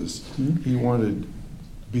praises. Mm-hmm. He wanted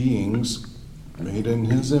beings made in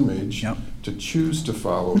his image to choose to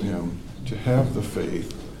follow him, to have the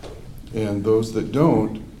faith. And those that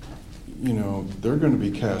don't, they're going to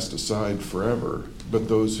be cast aside forever. But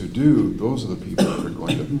those who do, those are the people that are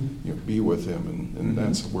going to be with him. And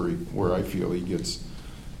that's where I feel he gets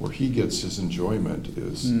his enjoyment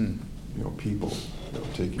is, people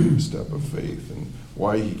taking the step of faith, and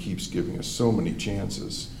why he keeps giving us so many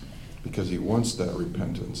chances, because he wants that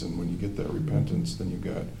repentance. And when you get that repentance, then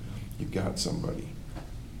you've got somebody.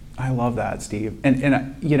 I love that, Steve. And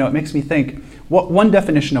it makes me think, one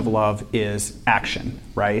definition of love is action,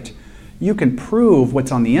 right? You can prove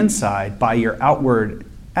what's on the inside by your outward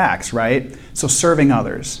acts, right? So serving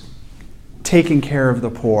others, taking care of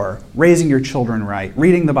the poor, raising your children right,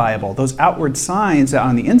 reading the Bible, those outward signs that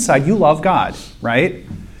on the inside you love God, right?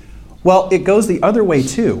 Well, it goes the other way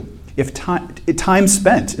too. If time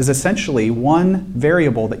spent is essentially one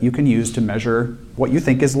variable that you can use to measure what you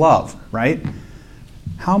think is love, right?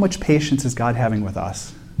 How much patience is God having with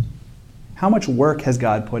us? How much work has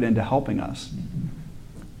God put into helping us?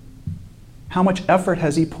 How much effort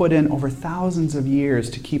has he put in over thousands of years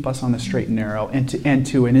to keep us on the straight and narrow and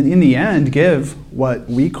in the end give what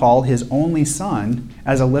we call his only son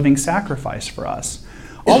as a living sacrifice for us?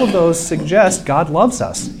 All of those suggest God loves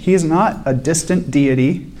us. He is not a distant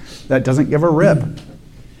deity that doesn't give a rip.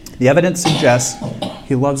 The evidence suggests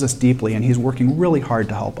he loves us deeply and he's working really hard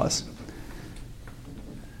to help us.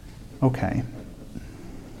 Okay.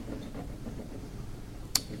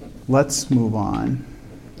 Let's move on.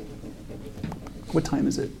 What time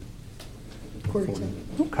is it? 14.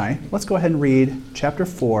 Okay, let's go ahead and read chapter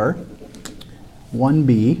 4,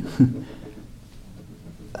 1b.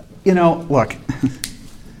 Look,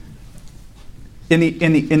 in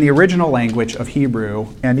the original language of Hebrew,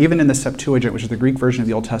 and even in the Septuagint, which is the Greek version of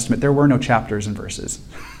the Old Testament, there were no chapters and verses.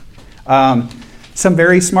 Some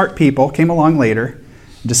very smart people came along later,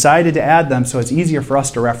 decided to add them so it's easier for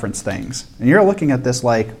us to reference things. And you're looking at this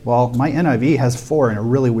like, well, my NIV has 4 in a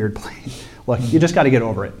really weird place. Look, you just got to get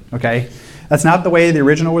over it, okay? That's not the way the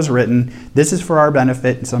original was written. This is for our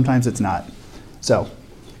benefit, and sometimes it's not. So,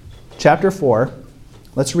 chapter 4,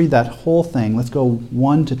 let's read that whole thing. Let's go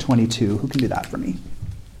 1 to 22. Who can do that for me?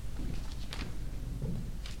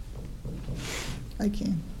 I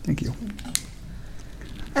can. Thank you.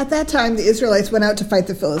 At that time, the Israelites went out to fight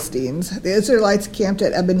the Philistines. The Israelites camped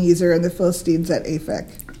at Ebenezer and the Philistines at Aphek.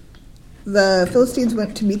 The Philistines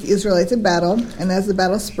went to meet the Israelites in battle, and as the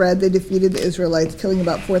battle spread, they defeated the Israelites, killing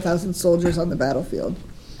about 4,000 soldiers on the battlefield.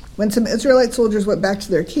 When some Israelite soldiers went back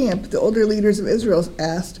to their camp, the older leaders of Israel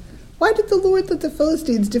asked, "Why did the Lord let the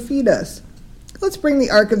Philistines defeat us? Let's bring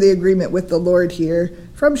the Ark of the Agreement with the Lord here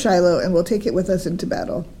from Shiloh, and we'll take it with us into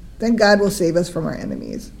battle. Then God will save us from our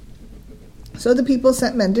enemies." So the people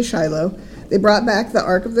sent men to Shiloh. They brought back the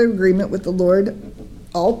Ark of the Agreement with the Lord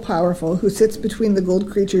all-powerful, who sits between the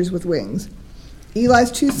gold creatures with wings.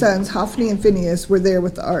 Eli's 2 sons, Hophni and Phinehas, were there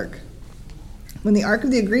with the ark. When the Ark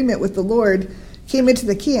of the Agreement with the Lord came into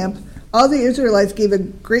the camp, all the Israelites gave a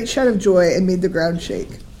great shout of joy and made the ground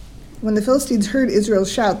shake. When the Philistines heard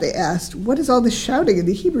Israel's shout, they asked, "What is all this shouting in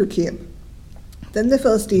the Hebrew camp?" Then the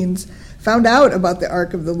Philistines found out about the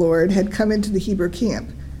Ark of the Lord had come into the Hebrew camp.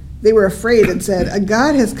 They were afraid and said, "A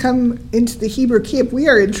god has come into the Hebrew camp. We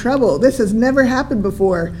are in trouble. This has never happened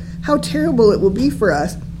before. How terrible it will be for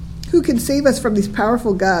us. Who can save us from these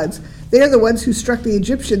powerful gods? They are the ones who struck the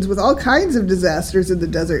Egyptians with all kinds of disasters in the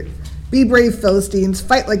desert. Be brave, Philistines.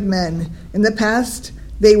 Fight like men. In the past,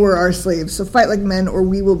 they were our slaves, so fight like men or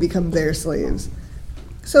we will become their slaves."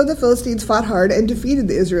 So the Philistines fought hard and defeated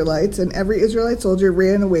the Israelites, and every Israelite soldier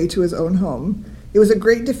ran away to his own home. It was a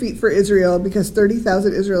great defeat for Israel because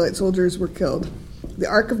 30,000 Israelite soldiers were killed. The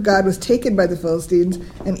Ark of God was taken by the Philistines,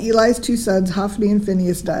 and Eli's 2 sons, Hophni and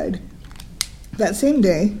Phinehas, died. That same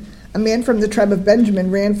day, a man from the tribe of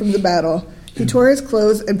Benjamin ran from the battle. He tore his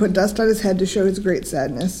clothes and put dust on his head to show his great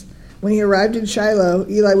sadness. When he arrived in Shiloh,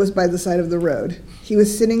 Eli was by the side of the road. He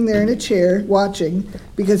was sitting there in a chair, watching,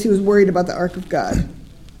 because he was worried about the Ark of God.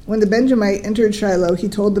 When the Benjamite entered Shiloh, he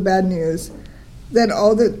told the bad news. Then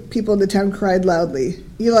all the people in the town cried loudly.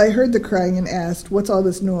 Eli heard the crying and asked, "What's all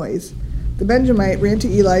this noise?" The Benjamite ran to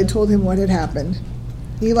Eli and told him what had happened.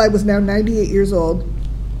 Eli was now 98 years old,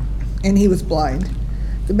 and he was blind.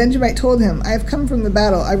 The Benjamite told him, "I have come from the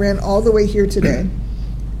battle. I ran all the way here today."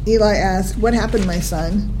 Eli asked, "What happened, my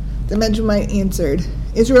son?" The Benjamite answered,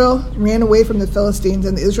 "Israel ran away from the Philistines,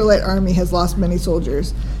 and the Israelite army has lost many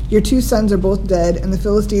soldiers. Your 2 sons are both dead, and the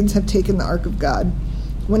Philistines have taken the Ark of God."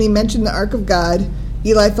 When he mentioned the Ark of God,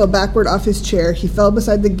 Eli fell backward off his chair. He fell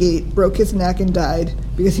beside the gate, broke his neck, and died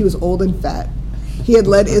because he was old and fat. He had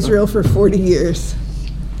led Israel for 40 years.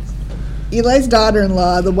 Eli's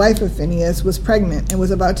daughter-in-law, the wife of Phinehas, was pregnant and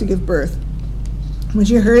was about to give birth. When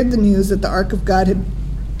she heard the news that the Ark of God had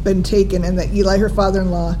been taken and that Eli, her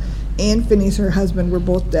father-in-law, and Phinehas, her husband, were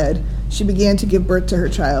both dead, she began to give birth to her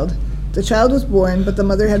child. The child was born, but the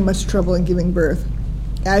mother had much trouble in giving birth.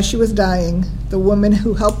 As she was dying, the woman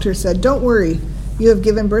who helped her said, "Don't worry, you have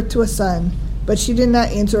given birth to a son." But she did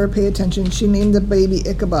not answer or pay attention. She named the baby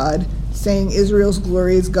Ichabod, saying, "Israel's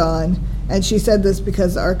glory is gone." And she said this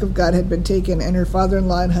because the Ark of God had been taken and her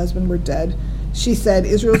father-in-law and husband were dead. She said,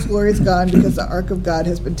 "Israel's glory is gone because the Ark of God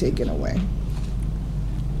has been taken away."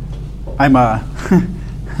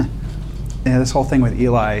 This whole thing with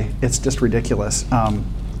Eli, it's just ridiculous.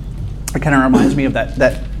 It kind of reminds me of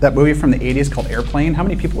that movie from the 80s called Airplane. How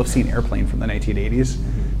many people have seen Airplane from the 1980s?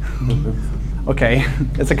 Okay,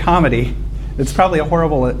 it's a comedy. It's probably a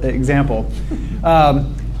horrible example.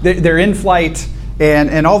 They're in flight,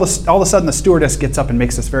 and all of a sudden the stewardess gets up and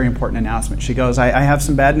makes this very important announcement. She goes, I have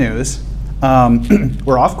some bad news.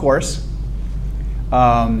 We're off course.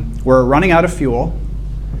 We're running out of fuel.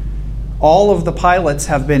 All of the pilots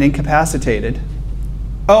have been incapacitated.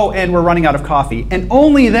 Oh, and we're running out of coffee. And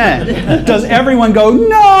only then does everyone go,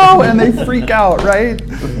 no, and they freak out, right?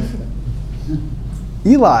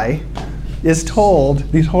 Eli is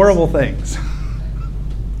told these horrible things.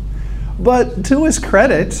 But to his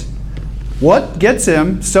credit, what gets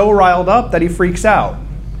him so riled up that he freaks out?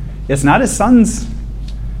 It's not his sons.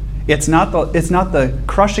 It's not the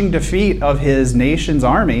crushing defeat of his nation's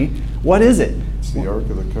army. What is it? It's the Ark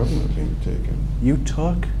of the Covenant being taken. You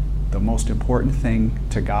took the most important thing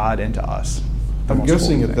to God and to us. I'm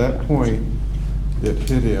guessing at that point it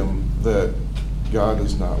hit him that God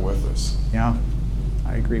is not with us. Yeah,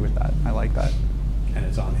 I agree with that. I like that. And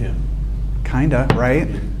it's on him. Kinda, right?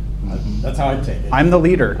 That's how I take it. I'm the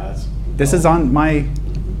leader. This is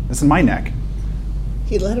my neck.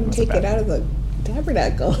 He let him take it out of the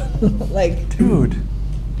tabernacle. Like, Dude,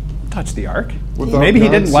 touch the ark. Without Maybe he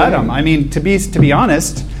God didn't let saying. him. I mean, to be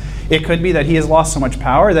honest, it could be that he has lost so much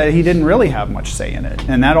power that he didn't really have much say in it.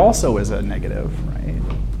 And that also is a negative, right?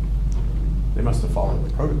 They must have followed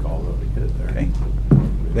the protocol, though, to get it there. Okay.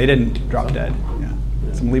 They didn't drop dead. Yeah.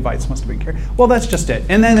 Some Levites must have been carried. Well, that's just it.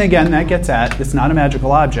 And then again, that gets at, it's not a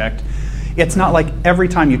magical object. It's not like every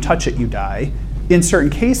time you touch it, you die. In certain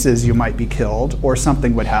cases, you might be killed or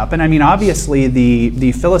something would happen. I mean, obviously,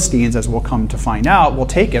 the Philistines, as we'll come to find out, will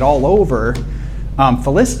take it all over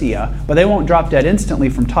Philistia, but they won't drop dead instantly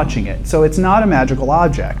from touching it. So it's not a magical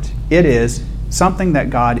object. It is something that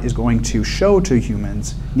God is going to show to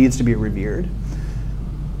humans needs to be revered.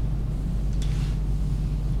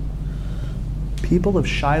 People of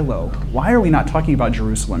Shiloh. Why are we not talking about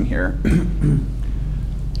Jerusalem here?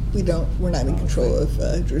 we're not in control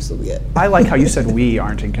of Jerusalem yet. I like how you said we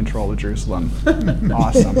aren't in control of Jerusalem.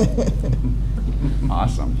 Awesome.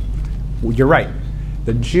 Awesome. Well, you're right.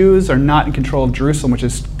 The Jews are not in control of Jerusalem, which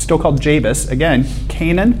is still called Jabus. Again,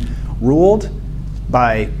 Canaan, ruled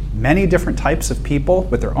by many different types of people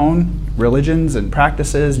with their own religions and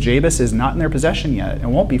practices. Jabus is not in their possession yet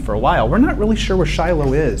and won't be for a while. We're not really sure where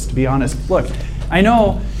Shiloh is, to be honest. Look, I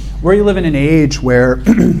know we live in an age where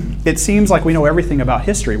it seems like we know everything about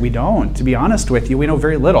history. We don't. To be honest with you, we know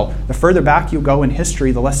very little. The further back you go in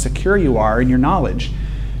history, the less secure you are in your knowledge.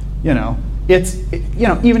 Even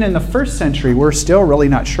in the first century, we're still really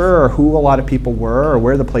not sure who a lot of people were or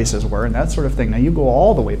where the places were and that sort of thing. Now you go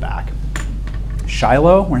all the way back.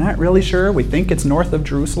 Shiloh, we're not really sure. We think it's north of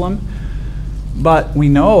Jerusalem. But we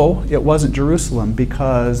know it wasn't Jerusalem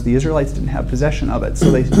because the Israelites didn't have possession of it.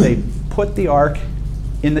 So they put the ark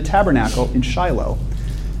in the tabernacle in Shiloh.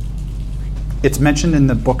 It's mentioned in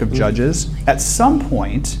the book of Judges. At some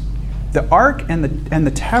point, the ark and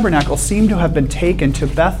the tabernacle seem to have been taken to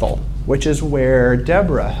Bethel, which is where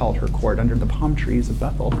Deborah held her court under the palm trees of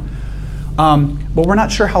Bethel. But we're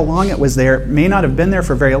not sure how long it was there. It may not have been there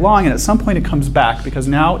for very long, and at some point it comes back, because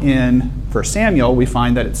now in 1 Samuel we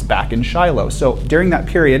find that it's back in Shiloh. So during that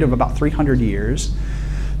period of about 300 years,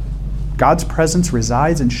 God's presence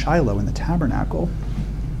resides in Shiloh in the tabernacle.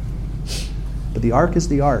 But the ark is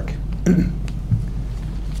the ark.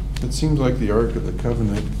 It seems like the Ark of the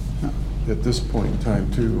Covenant at this point in time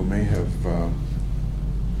too may have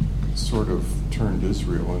sort of turned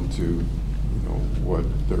Israel into what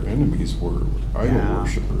their enemies were, idol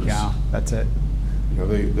worshippers. Yeah, that's it.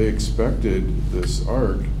 They expected this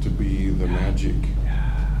ark to be the magic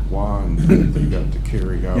wand that they got to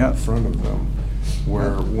carry out in front of them,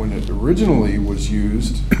 where when it originally was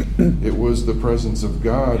used, it was the presence of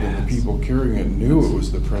God, and the people carrying it knew it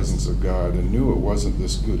was the presence of God and knew it wasn't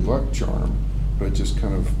this good luck charm, but it just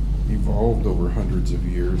kind of evolved over hundreds of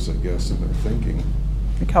years, I guess, in their thinking.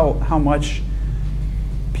 Think how much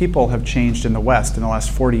people have changed in the West in the last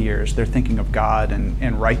 40 years. They're thinking of God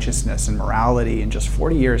and righteousness and morality. In just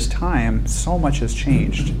 40 years' time, so much has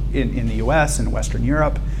changed in the U.S. and Western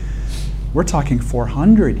Europe. We're talking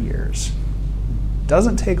 400 years.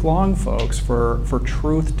 Doesn't take long, folks, for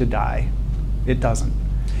truth to die. It doesn't.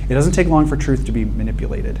 It doesn't take long for truth to be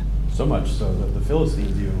manipulated. So much so that the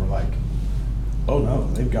Philistines even were like, oh no,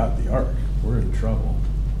 they've got the ark. We're in trouble.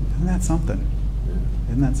 Isn't that something?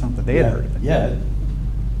 Isn't that something? They had heard of it. Yeah.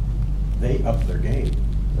 They upped their game.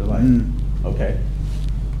 They're like, okay,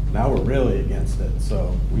 now we're really against it,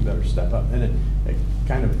 so we better step up. And it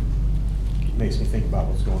kind of makes me think about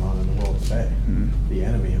what's going on in the world today. The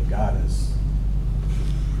enemy of God is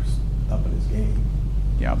upping his game.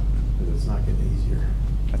 Yep. Because it's not getting easier.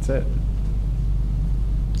 That's it.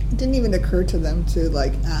 It didn't even occur to them to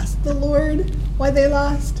like ask the Lord why they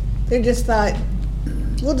lost. They just thought,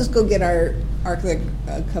 we'll just go get our Ark of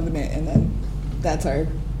the Covenant, and then that's our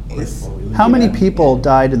ace. How many people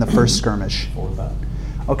died in the first skirmish? 4,000.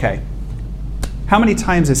 Okay. How many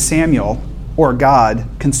times is Samuel or God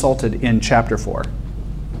consulted in chapter 4?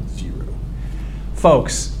 0.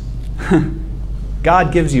 Folks,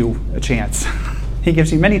 God gives you a chance. He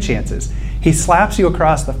gives you many chances. He slaps you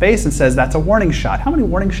across the face and says, that's a warning shot. How many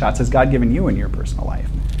warning shots has God given you in your personal life?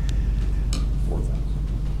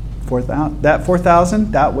 4,000. That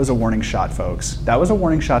 4,000, that was a warning shot, folks. That was a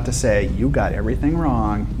warning shot to say, you got everything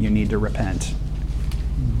wrong. You need to repent.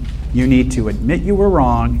 You need to admit you were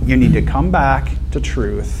wrong. You need to come back to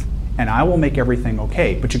truth, and I will make everything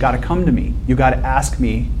okay. But you got to come to me. You got to ask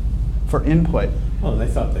me for input. Well, they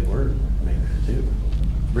thought they were making it too.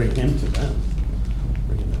 Bring him to them.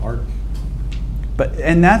 Bring him the ark.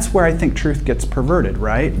 And that's where I think truth gets perverted,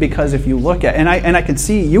 right? Because if you look at, and I can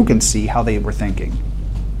see, you can see how they were thinking.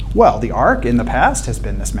 Well, the ark in the past has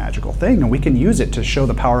been this magical thing, and we can use it to show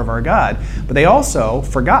the power of our God. But they also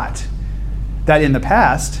forgot that in the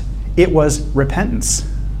past, it was repentance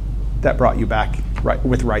that brought you back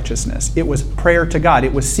with righteousness. It was prayer to God.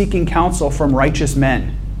 It was seeking counsel from righteous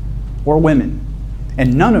men or women.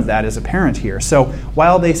 And none of that is apparent here. So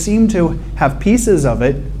while they seem to have pieces of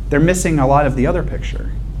it, they're missing a lot of the other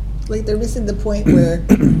picture. Like they're missing the point where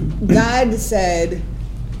God said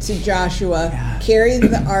to Joshua, carry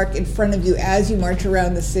the ark in front of you as you march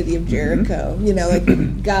around the city of Jericho. You know,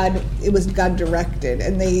 like God, it was God directed.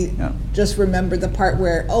 And they just remember the part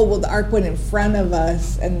where, oh, well, the ark went in front of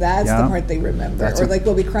us, and that's the part they remember. Or like,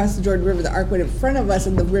 well, we crossed the Jordan River, the ark went in front of us,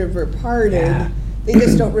 and the river parted. Yeah. They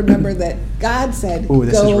just don't remember that God said, ooh,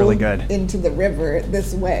 this go is really good. Into the river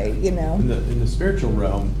this way, you know. In the spiritual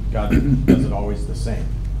realm, God does it always the same.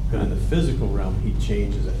 But in the physical realm, he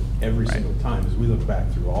changes it every single time. As we look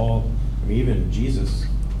back through even Jesus,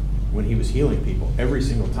 when he was healing people, every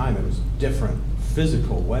single time it was a different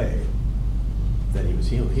physical way that he was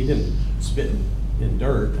healing. He didn't spit in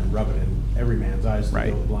dirt and rub it in every man's eyes to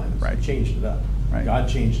heal the blindness. He changed it up. God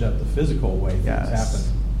changed up the physical way things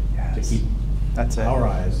happen to keep our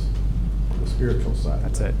eyes on the spiritual side.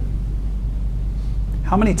 That's it.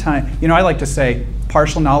 How many times, I like to say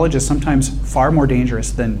partial knowledge is sometimes far more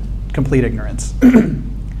dangerous than complete ignorance.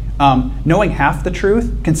 Knowing half the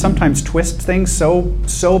truth can sometimes twist things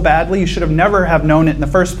so badly you should have never have known it in the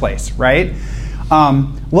first place, right?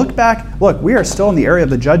 Look back. Look, we are still in the area of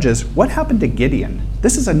the Judges. What happened to Gideon?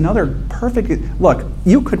 This is another perfect... Look,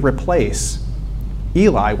 you could replace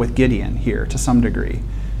Eli with Gideon here to some degree.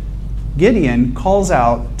 Gideon calls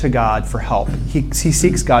out to God for help. He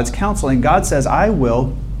seeks God's counsel, and God says, I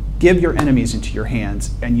will give your enemies into your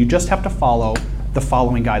hands, and you just have to follow the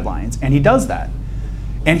following guidelines. And he does that.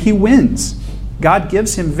 And he wins. God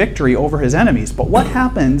gives him victory over his enemies. But what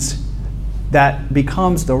happens that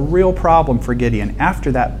becomes the real problem for Gideon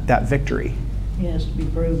after that victory? He has to be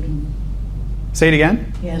proved. Say it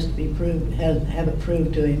again? He has to be proved, have it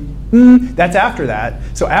proved to him. That's after that.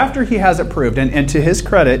 So after he has it proved, and to his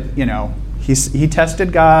credit, he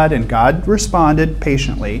tested God, and God responded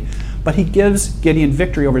patiently, but he gives Gideon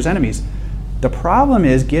victory over his enemies. The problem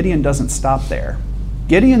is Gideon doesn't stop there.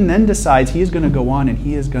 Gideon then decides he is going to go on and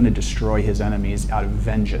he is going to destroy his enemies out of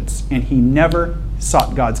vengeance, and he never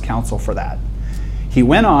sought God's counsel for that. He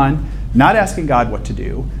went on, not asking God what to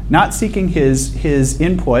do, not seeking his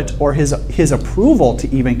input or his approval to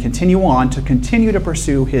even continue on, to continue to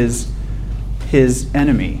pursue his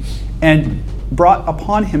enemy, and brought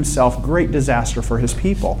upon himself great disaster for his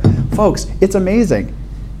people. Folks, it's amazing.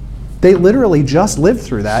 They literally just lived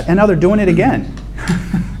through that, and now they're doing it again.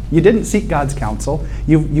 You didn't seek God's counsel.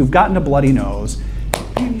 You've gotten a bloody nose.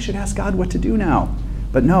 Man, you should ask God what to do now.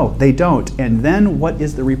 But no, they don't. And then what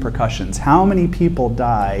is the repercussions? How many people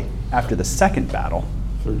die after the second battle?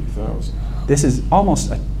 30,000. This is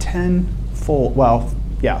almost a tenfold,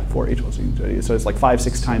 4 each, so it's like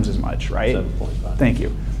 5-6 times as much, right? 7.5. Thank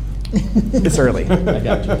you. It's early. I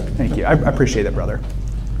got you. Thank you. I appreciate it, brother.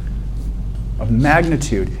 Of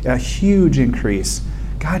magnitude, a huge increase.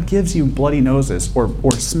 God gives you bloody noses or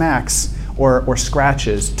smacks or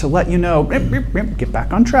scratches to let you know, get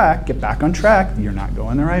back on track, you're not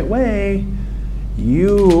going the right way.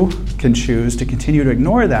 You can choose to continue to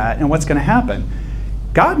ignore that, and what's going to happen?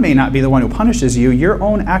 God may not be the one who punishes you. Your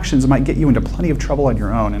own actions might get you into plenty of trouble on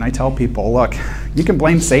your own. And I tell people, look, you can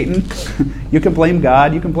blame Satan, you can blame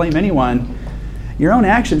God, you can blame anyone. Your own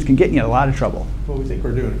actions can get you in a lot of trouble. Well, we think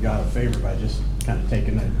we're doing God a favor by just kind of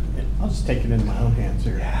taking it. I'll just take it into my own hands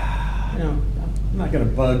here. Yeah. I'm not going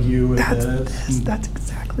to bug you with this. That's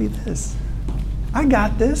exactly this. I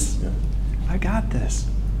got this. Yeah. I got this.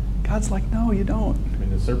 God's like, no, you don't. I mean,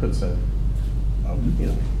 the serpent said, oh,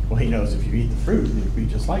 well, he knows if you eat the fruit, you'll be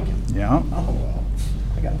just like him. Yeah. Oh, well,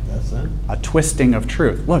 I got this then. A twisting of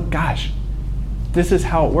truth. Look, gosh, this is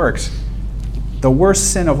how it works. The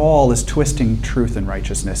worst sin of all is twisting truth and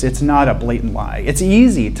righteousness. It's not a blatant lie. It's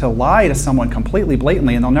easy to lie to someone completely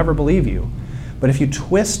blatantly and they'll never believe you. But if you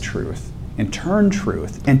twist truth and turn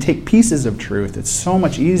truth and take pieces of truth, it's so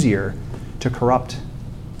much easier to corrupt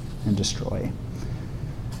and destroy.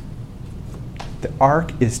 The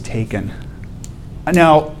ark is taken.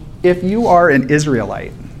 Now, if you are an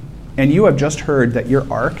Israelite and you have just heard that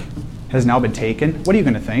your ark has now been taken, what are you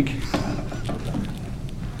going to think?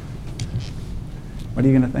 What are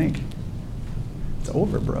you going to think? It's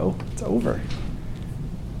over, bro. It's over.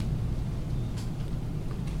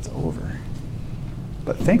 It's over.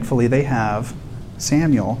 But thankfully, they have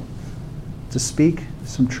Samuel to speak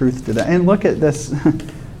some truth to them. And look at this.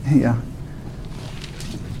 Yeah.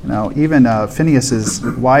 Even Phinehas's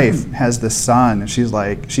wife has this son, and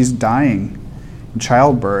she's dying in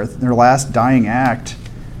childbirth. Their last dying act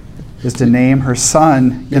is to name her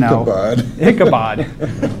son, Ichabod.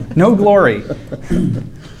 No glory.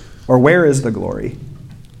 Or where is the glory?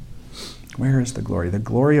 Where is the glory? The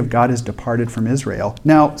glory of God is departed from Israel.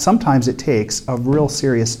 Now, sometimes it takes a real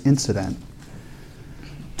serious incident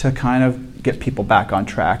to kind of get people back on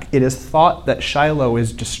track. It is thought that Shiloh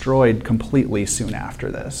is destroyed completely soon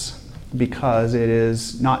after this because it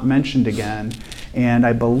is not mentioned again. And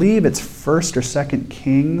I believe it's 1st or 2nd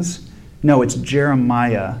Kings. No, it's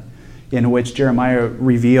Jeremiah, in which Jeremiah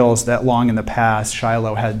reveals that long in the past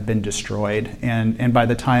Shiloh had been destroyed. And by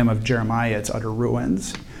the time of Jeremiah, it's utter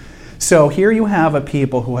ruins. So here you have a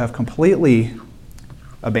people who have completely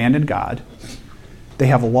abandoned God. They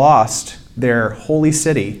have lost their holy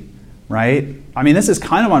city, right? I mean, this is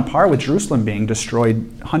kind of on par with Jerusalem being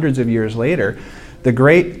destroyed hundreds of years later. The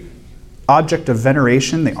great object of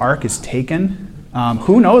veneration, the ark, is taken.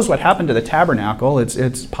 Who knows what happened to the tabernacle?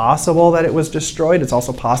 It's possible that it was destroyed. It's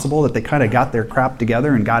also possible that they kind of got their crap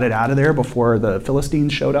together and got it out of there before the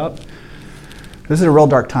Philistines showed up. This is a real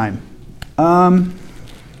dark time.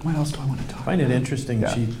 What else do I want to talk about? I find it interesting.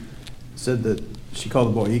 Yeah. She said that she called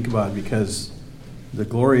the boy Ichabod because the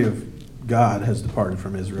glory of God has departed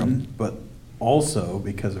from Israel, but also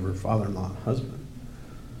because of her father-in-law and husband.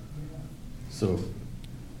 So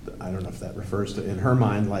I don't know if that refers to, in her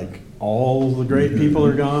mind, like all the great people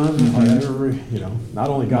are gone. Not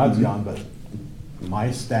only God's gone, but my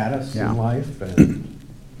status in life. And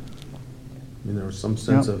I mean, there was some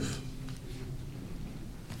sense of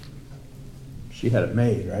she had it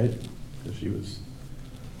made, right? Because she was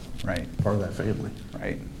right part of that family.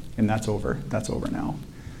 Right. And that's over. That's over now.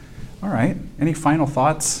 All right. Any final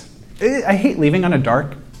thoughts? I hate leaving on a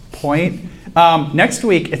dark point. Next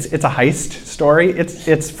week, it's a heist story.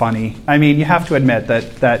 It's funny. I mean, you have to admit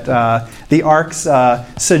that the ark's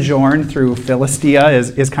sojourn through Philistia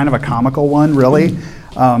is kind of a comical one, really.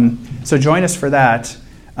 So join us for that.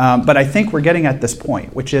 But I think we're getting at this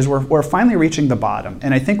point, which is we're finally reaching the bottom.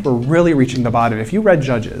 And I think we're really reaching the bottom. If you read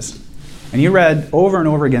Judges, and you read over and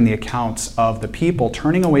over again the accounts of the people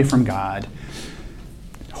turning away from God,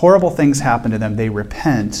 horrible things happen to them. They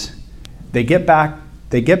repent. They get back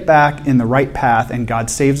in the right path, and God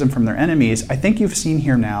saves them from their enemies. I think you've seen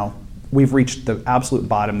here now, we've reached the absolute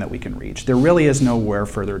bottom that we can reach. There really is nowhere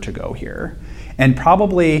further to go here. And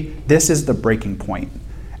probably this is the breaking point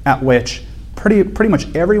at which pretty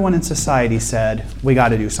much everyone in society said, we got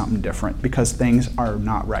to do something different because things are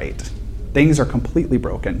not right. Things are completely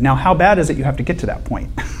broken. Now, how bad is it you have to get to that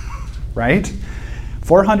point? Right?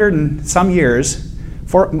 400 and some years,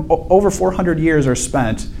 over 400 years are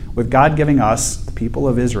spent with God giving us, the people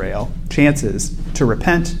of Israel, chances to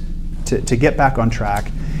repent, to get back on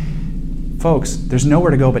track. Folks, there's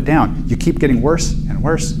nowhere to go but down. You keep getting worse and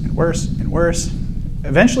worse and worse and worse.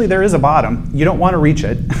 Eventually there is a bottom. You don't want to reach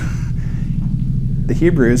it. The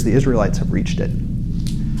Hebrews, the Israelites, have reached it.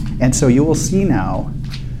 And so you will see now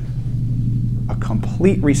a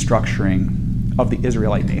complete restructuring of the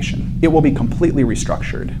Israelite nation. It will be completely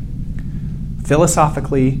restructured.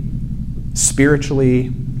 Philosophically,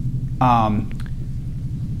 spiritually,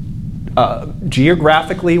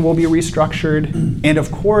 geographically will be restructured. And of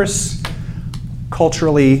course,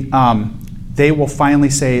 culturally, they will finally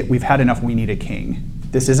say, we've had enough, we need a king.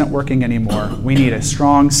 This isn't working anymore. We need a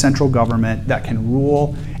strong central government that can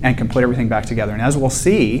rule and can put everything back together. And as we'll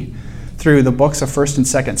see through the books of 1st and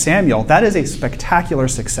 2nd Samuel, that is a spectacular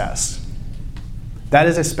success. That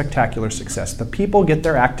is a spectacular success. The people get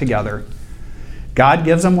their act together. God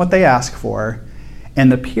gives them what they ask for.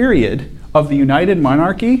 And the period of the united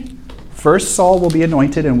monarchy First, Saul will be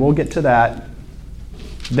anointed, and we'll get to that.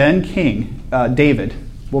 Then King David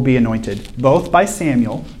will be anointed, both by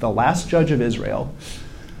Samuel, the last judge of Israel.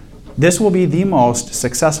 This will be the most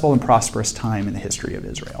successful and prosperous time in the history of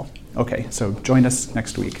Israel. Okay, so join us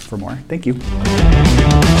next week for more. Thank you.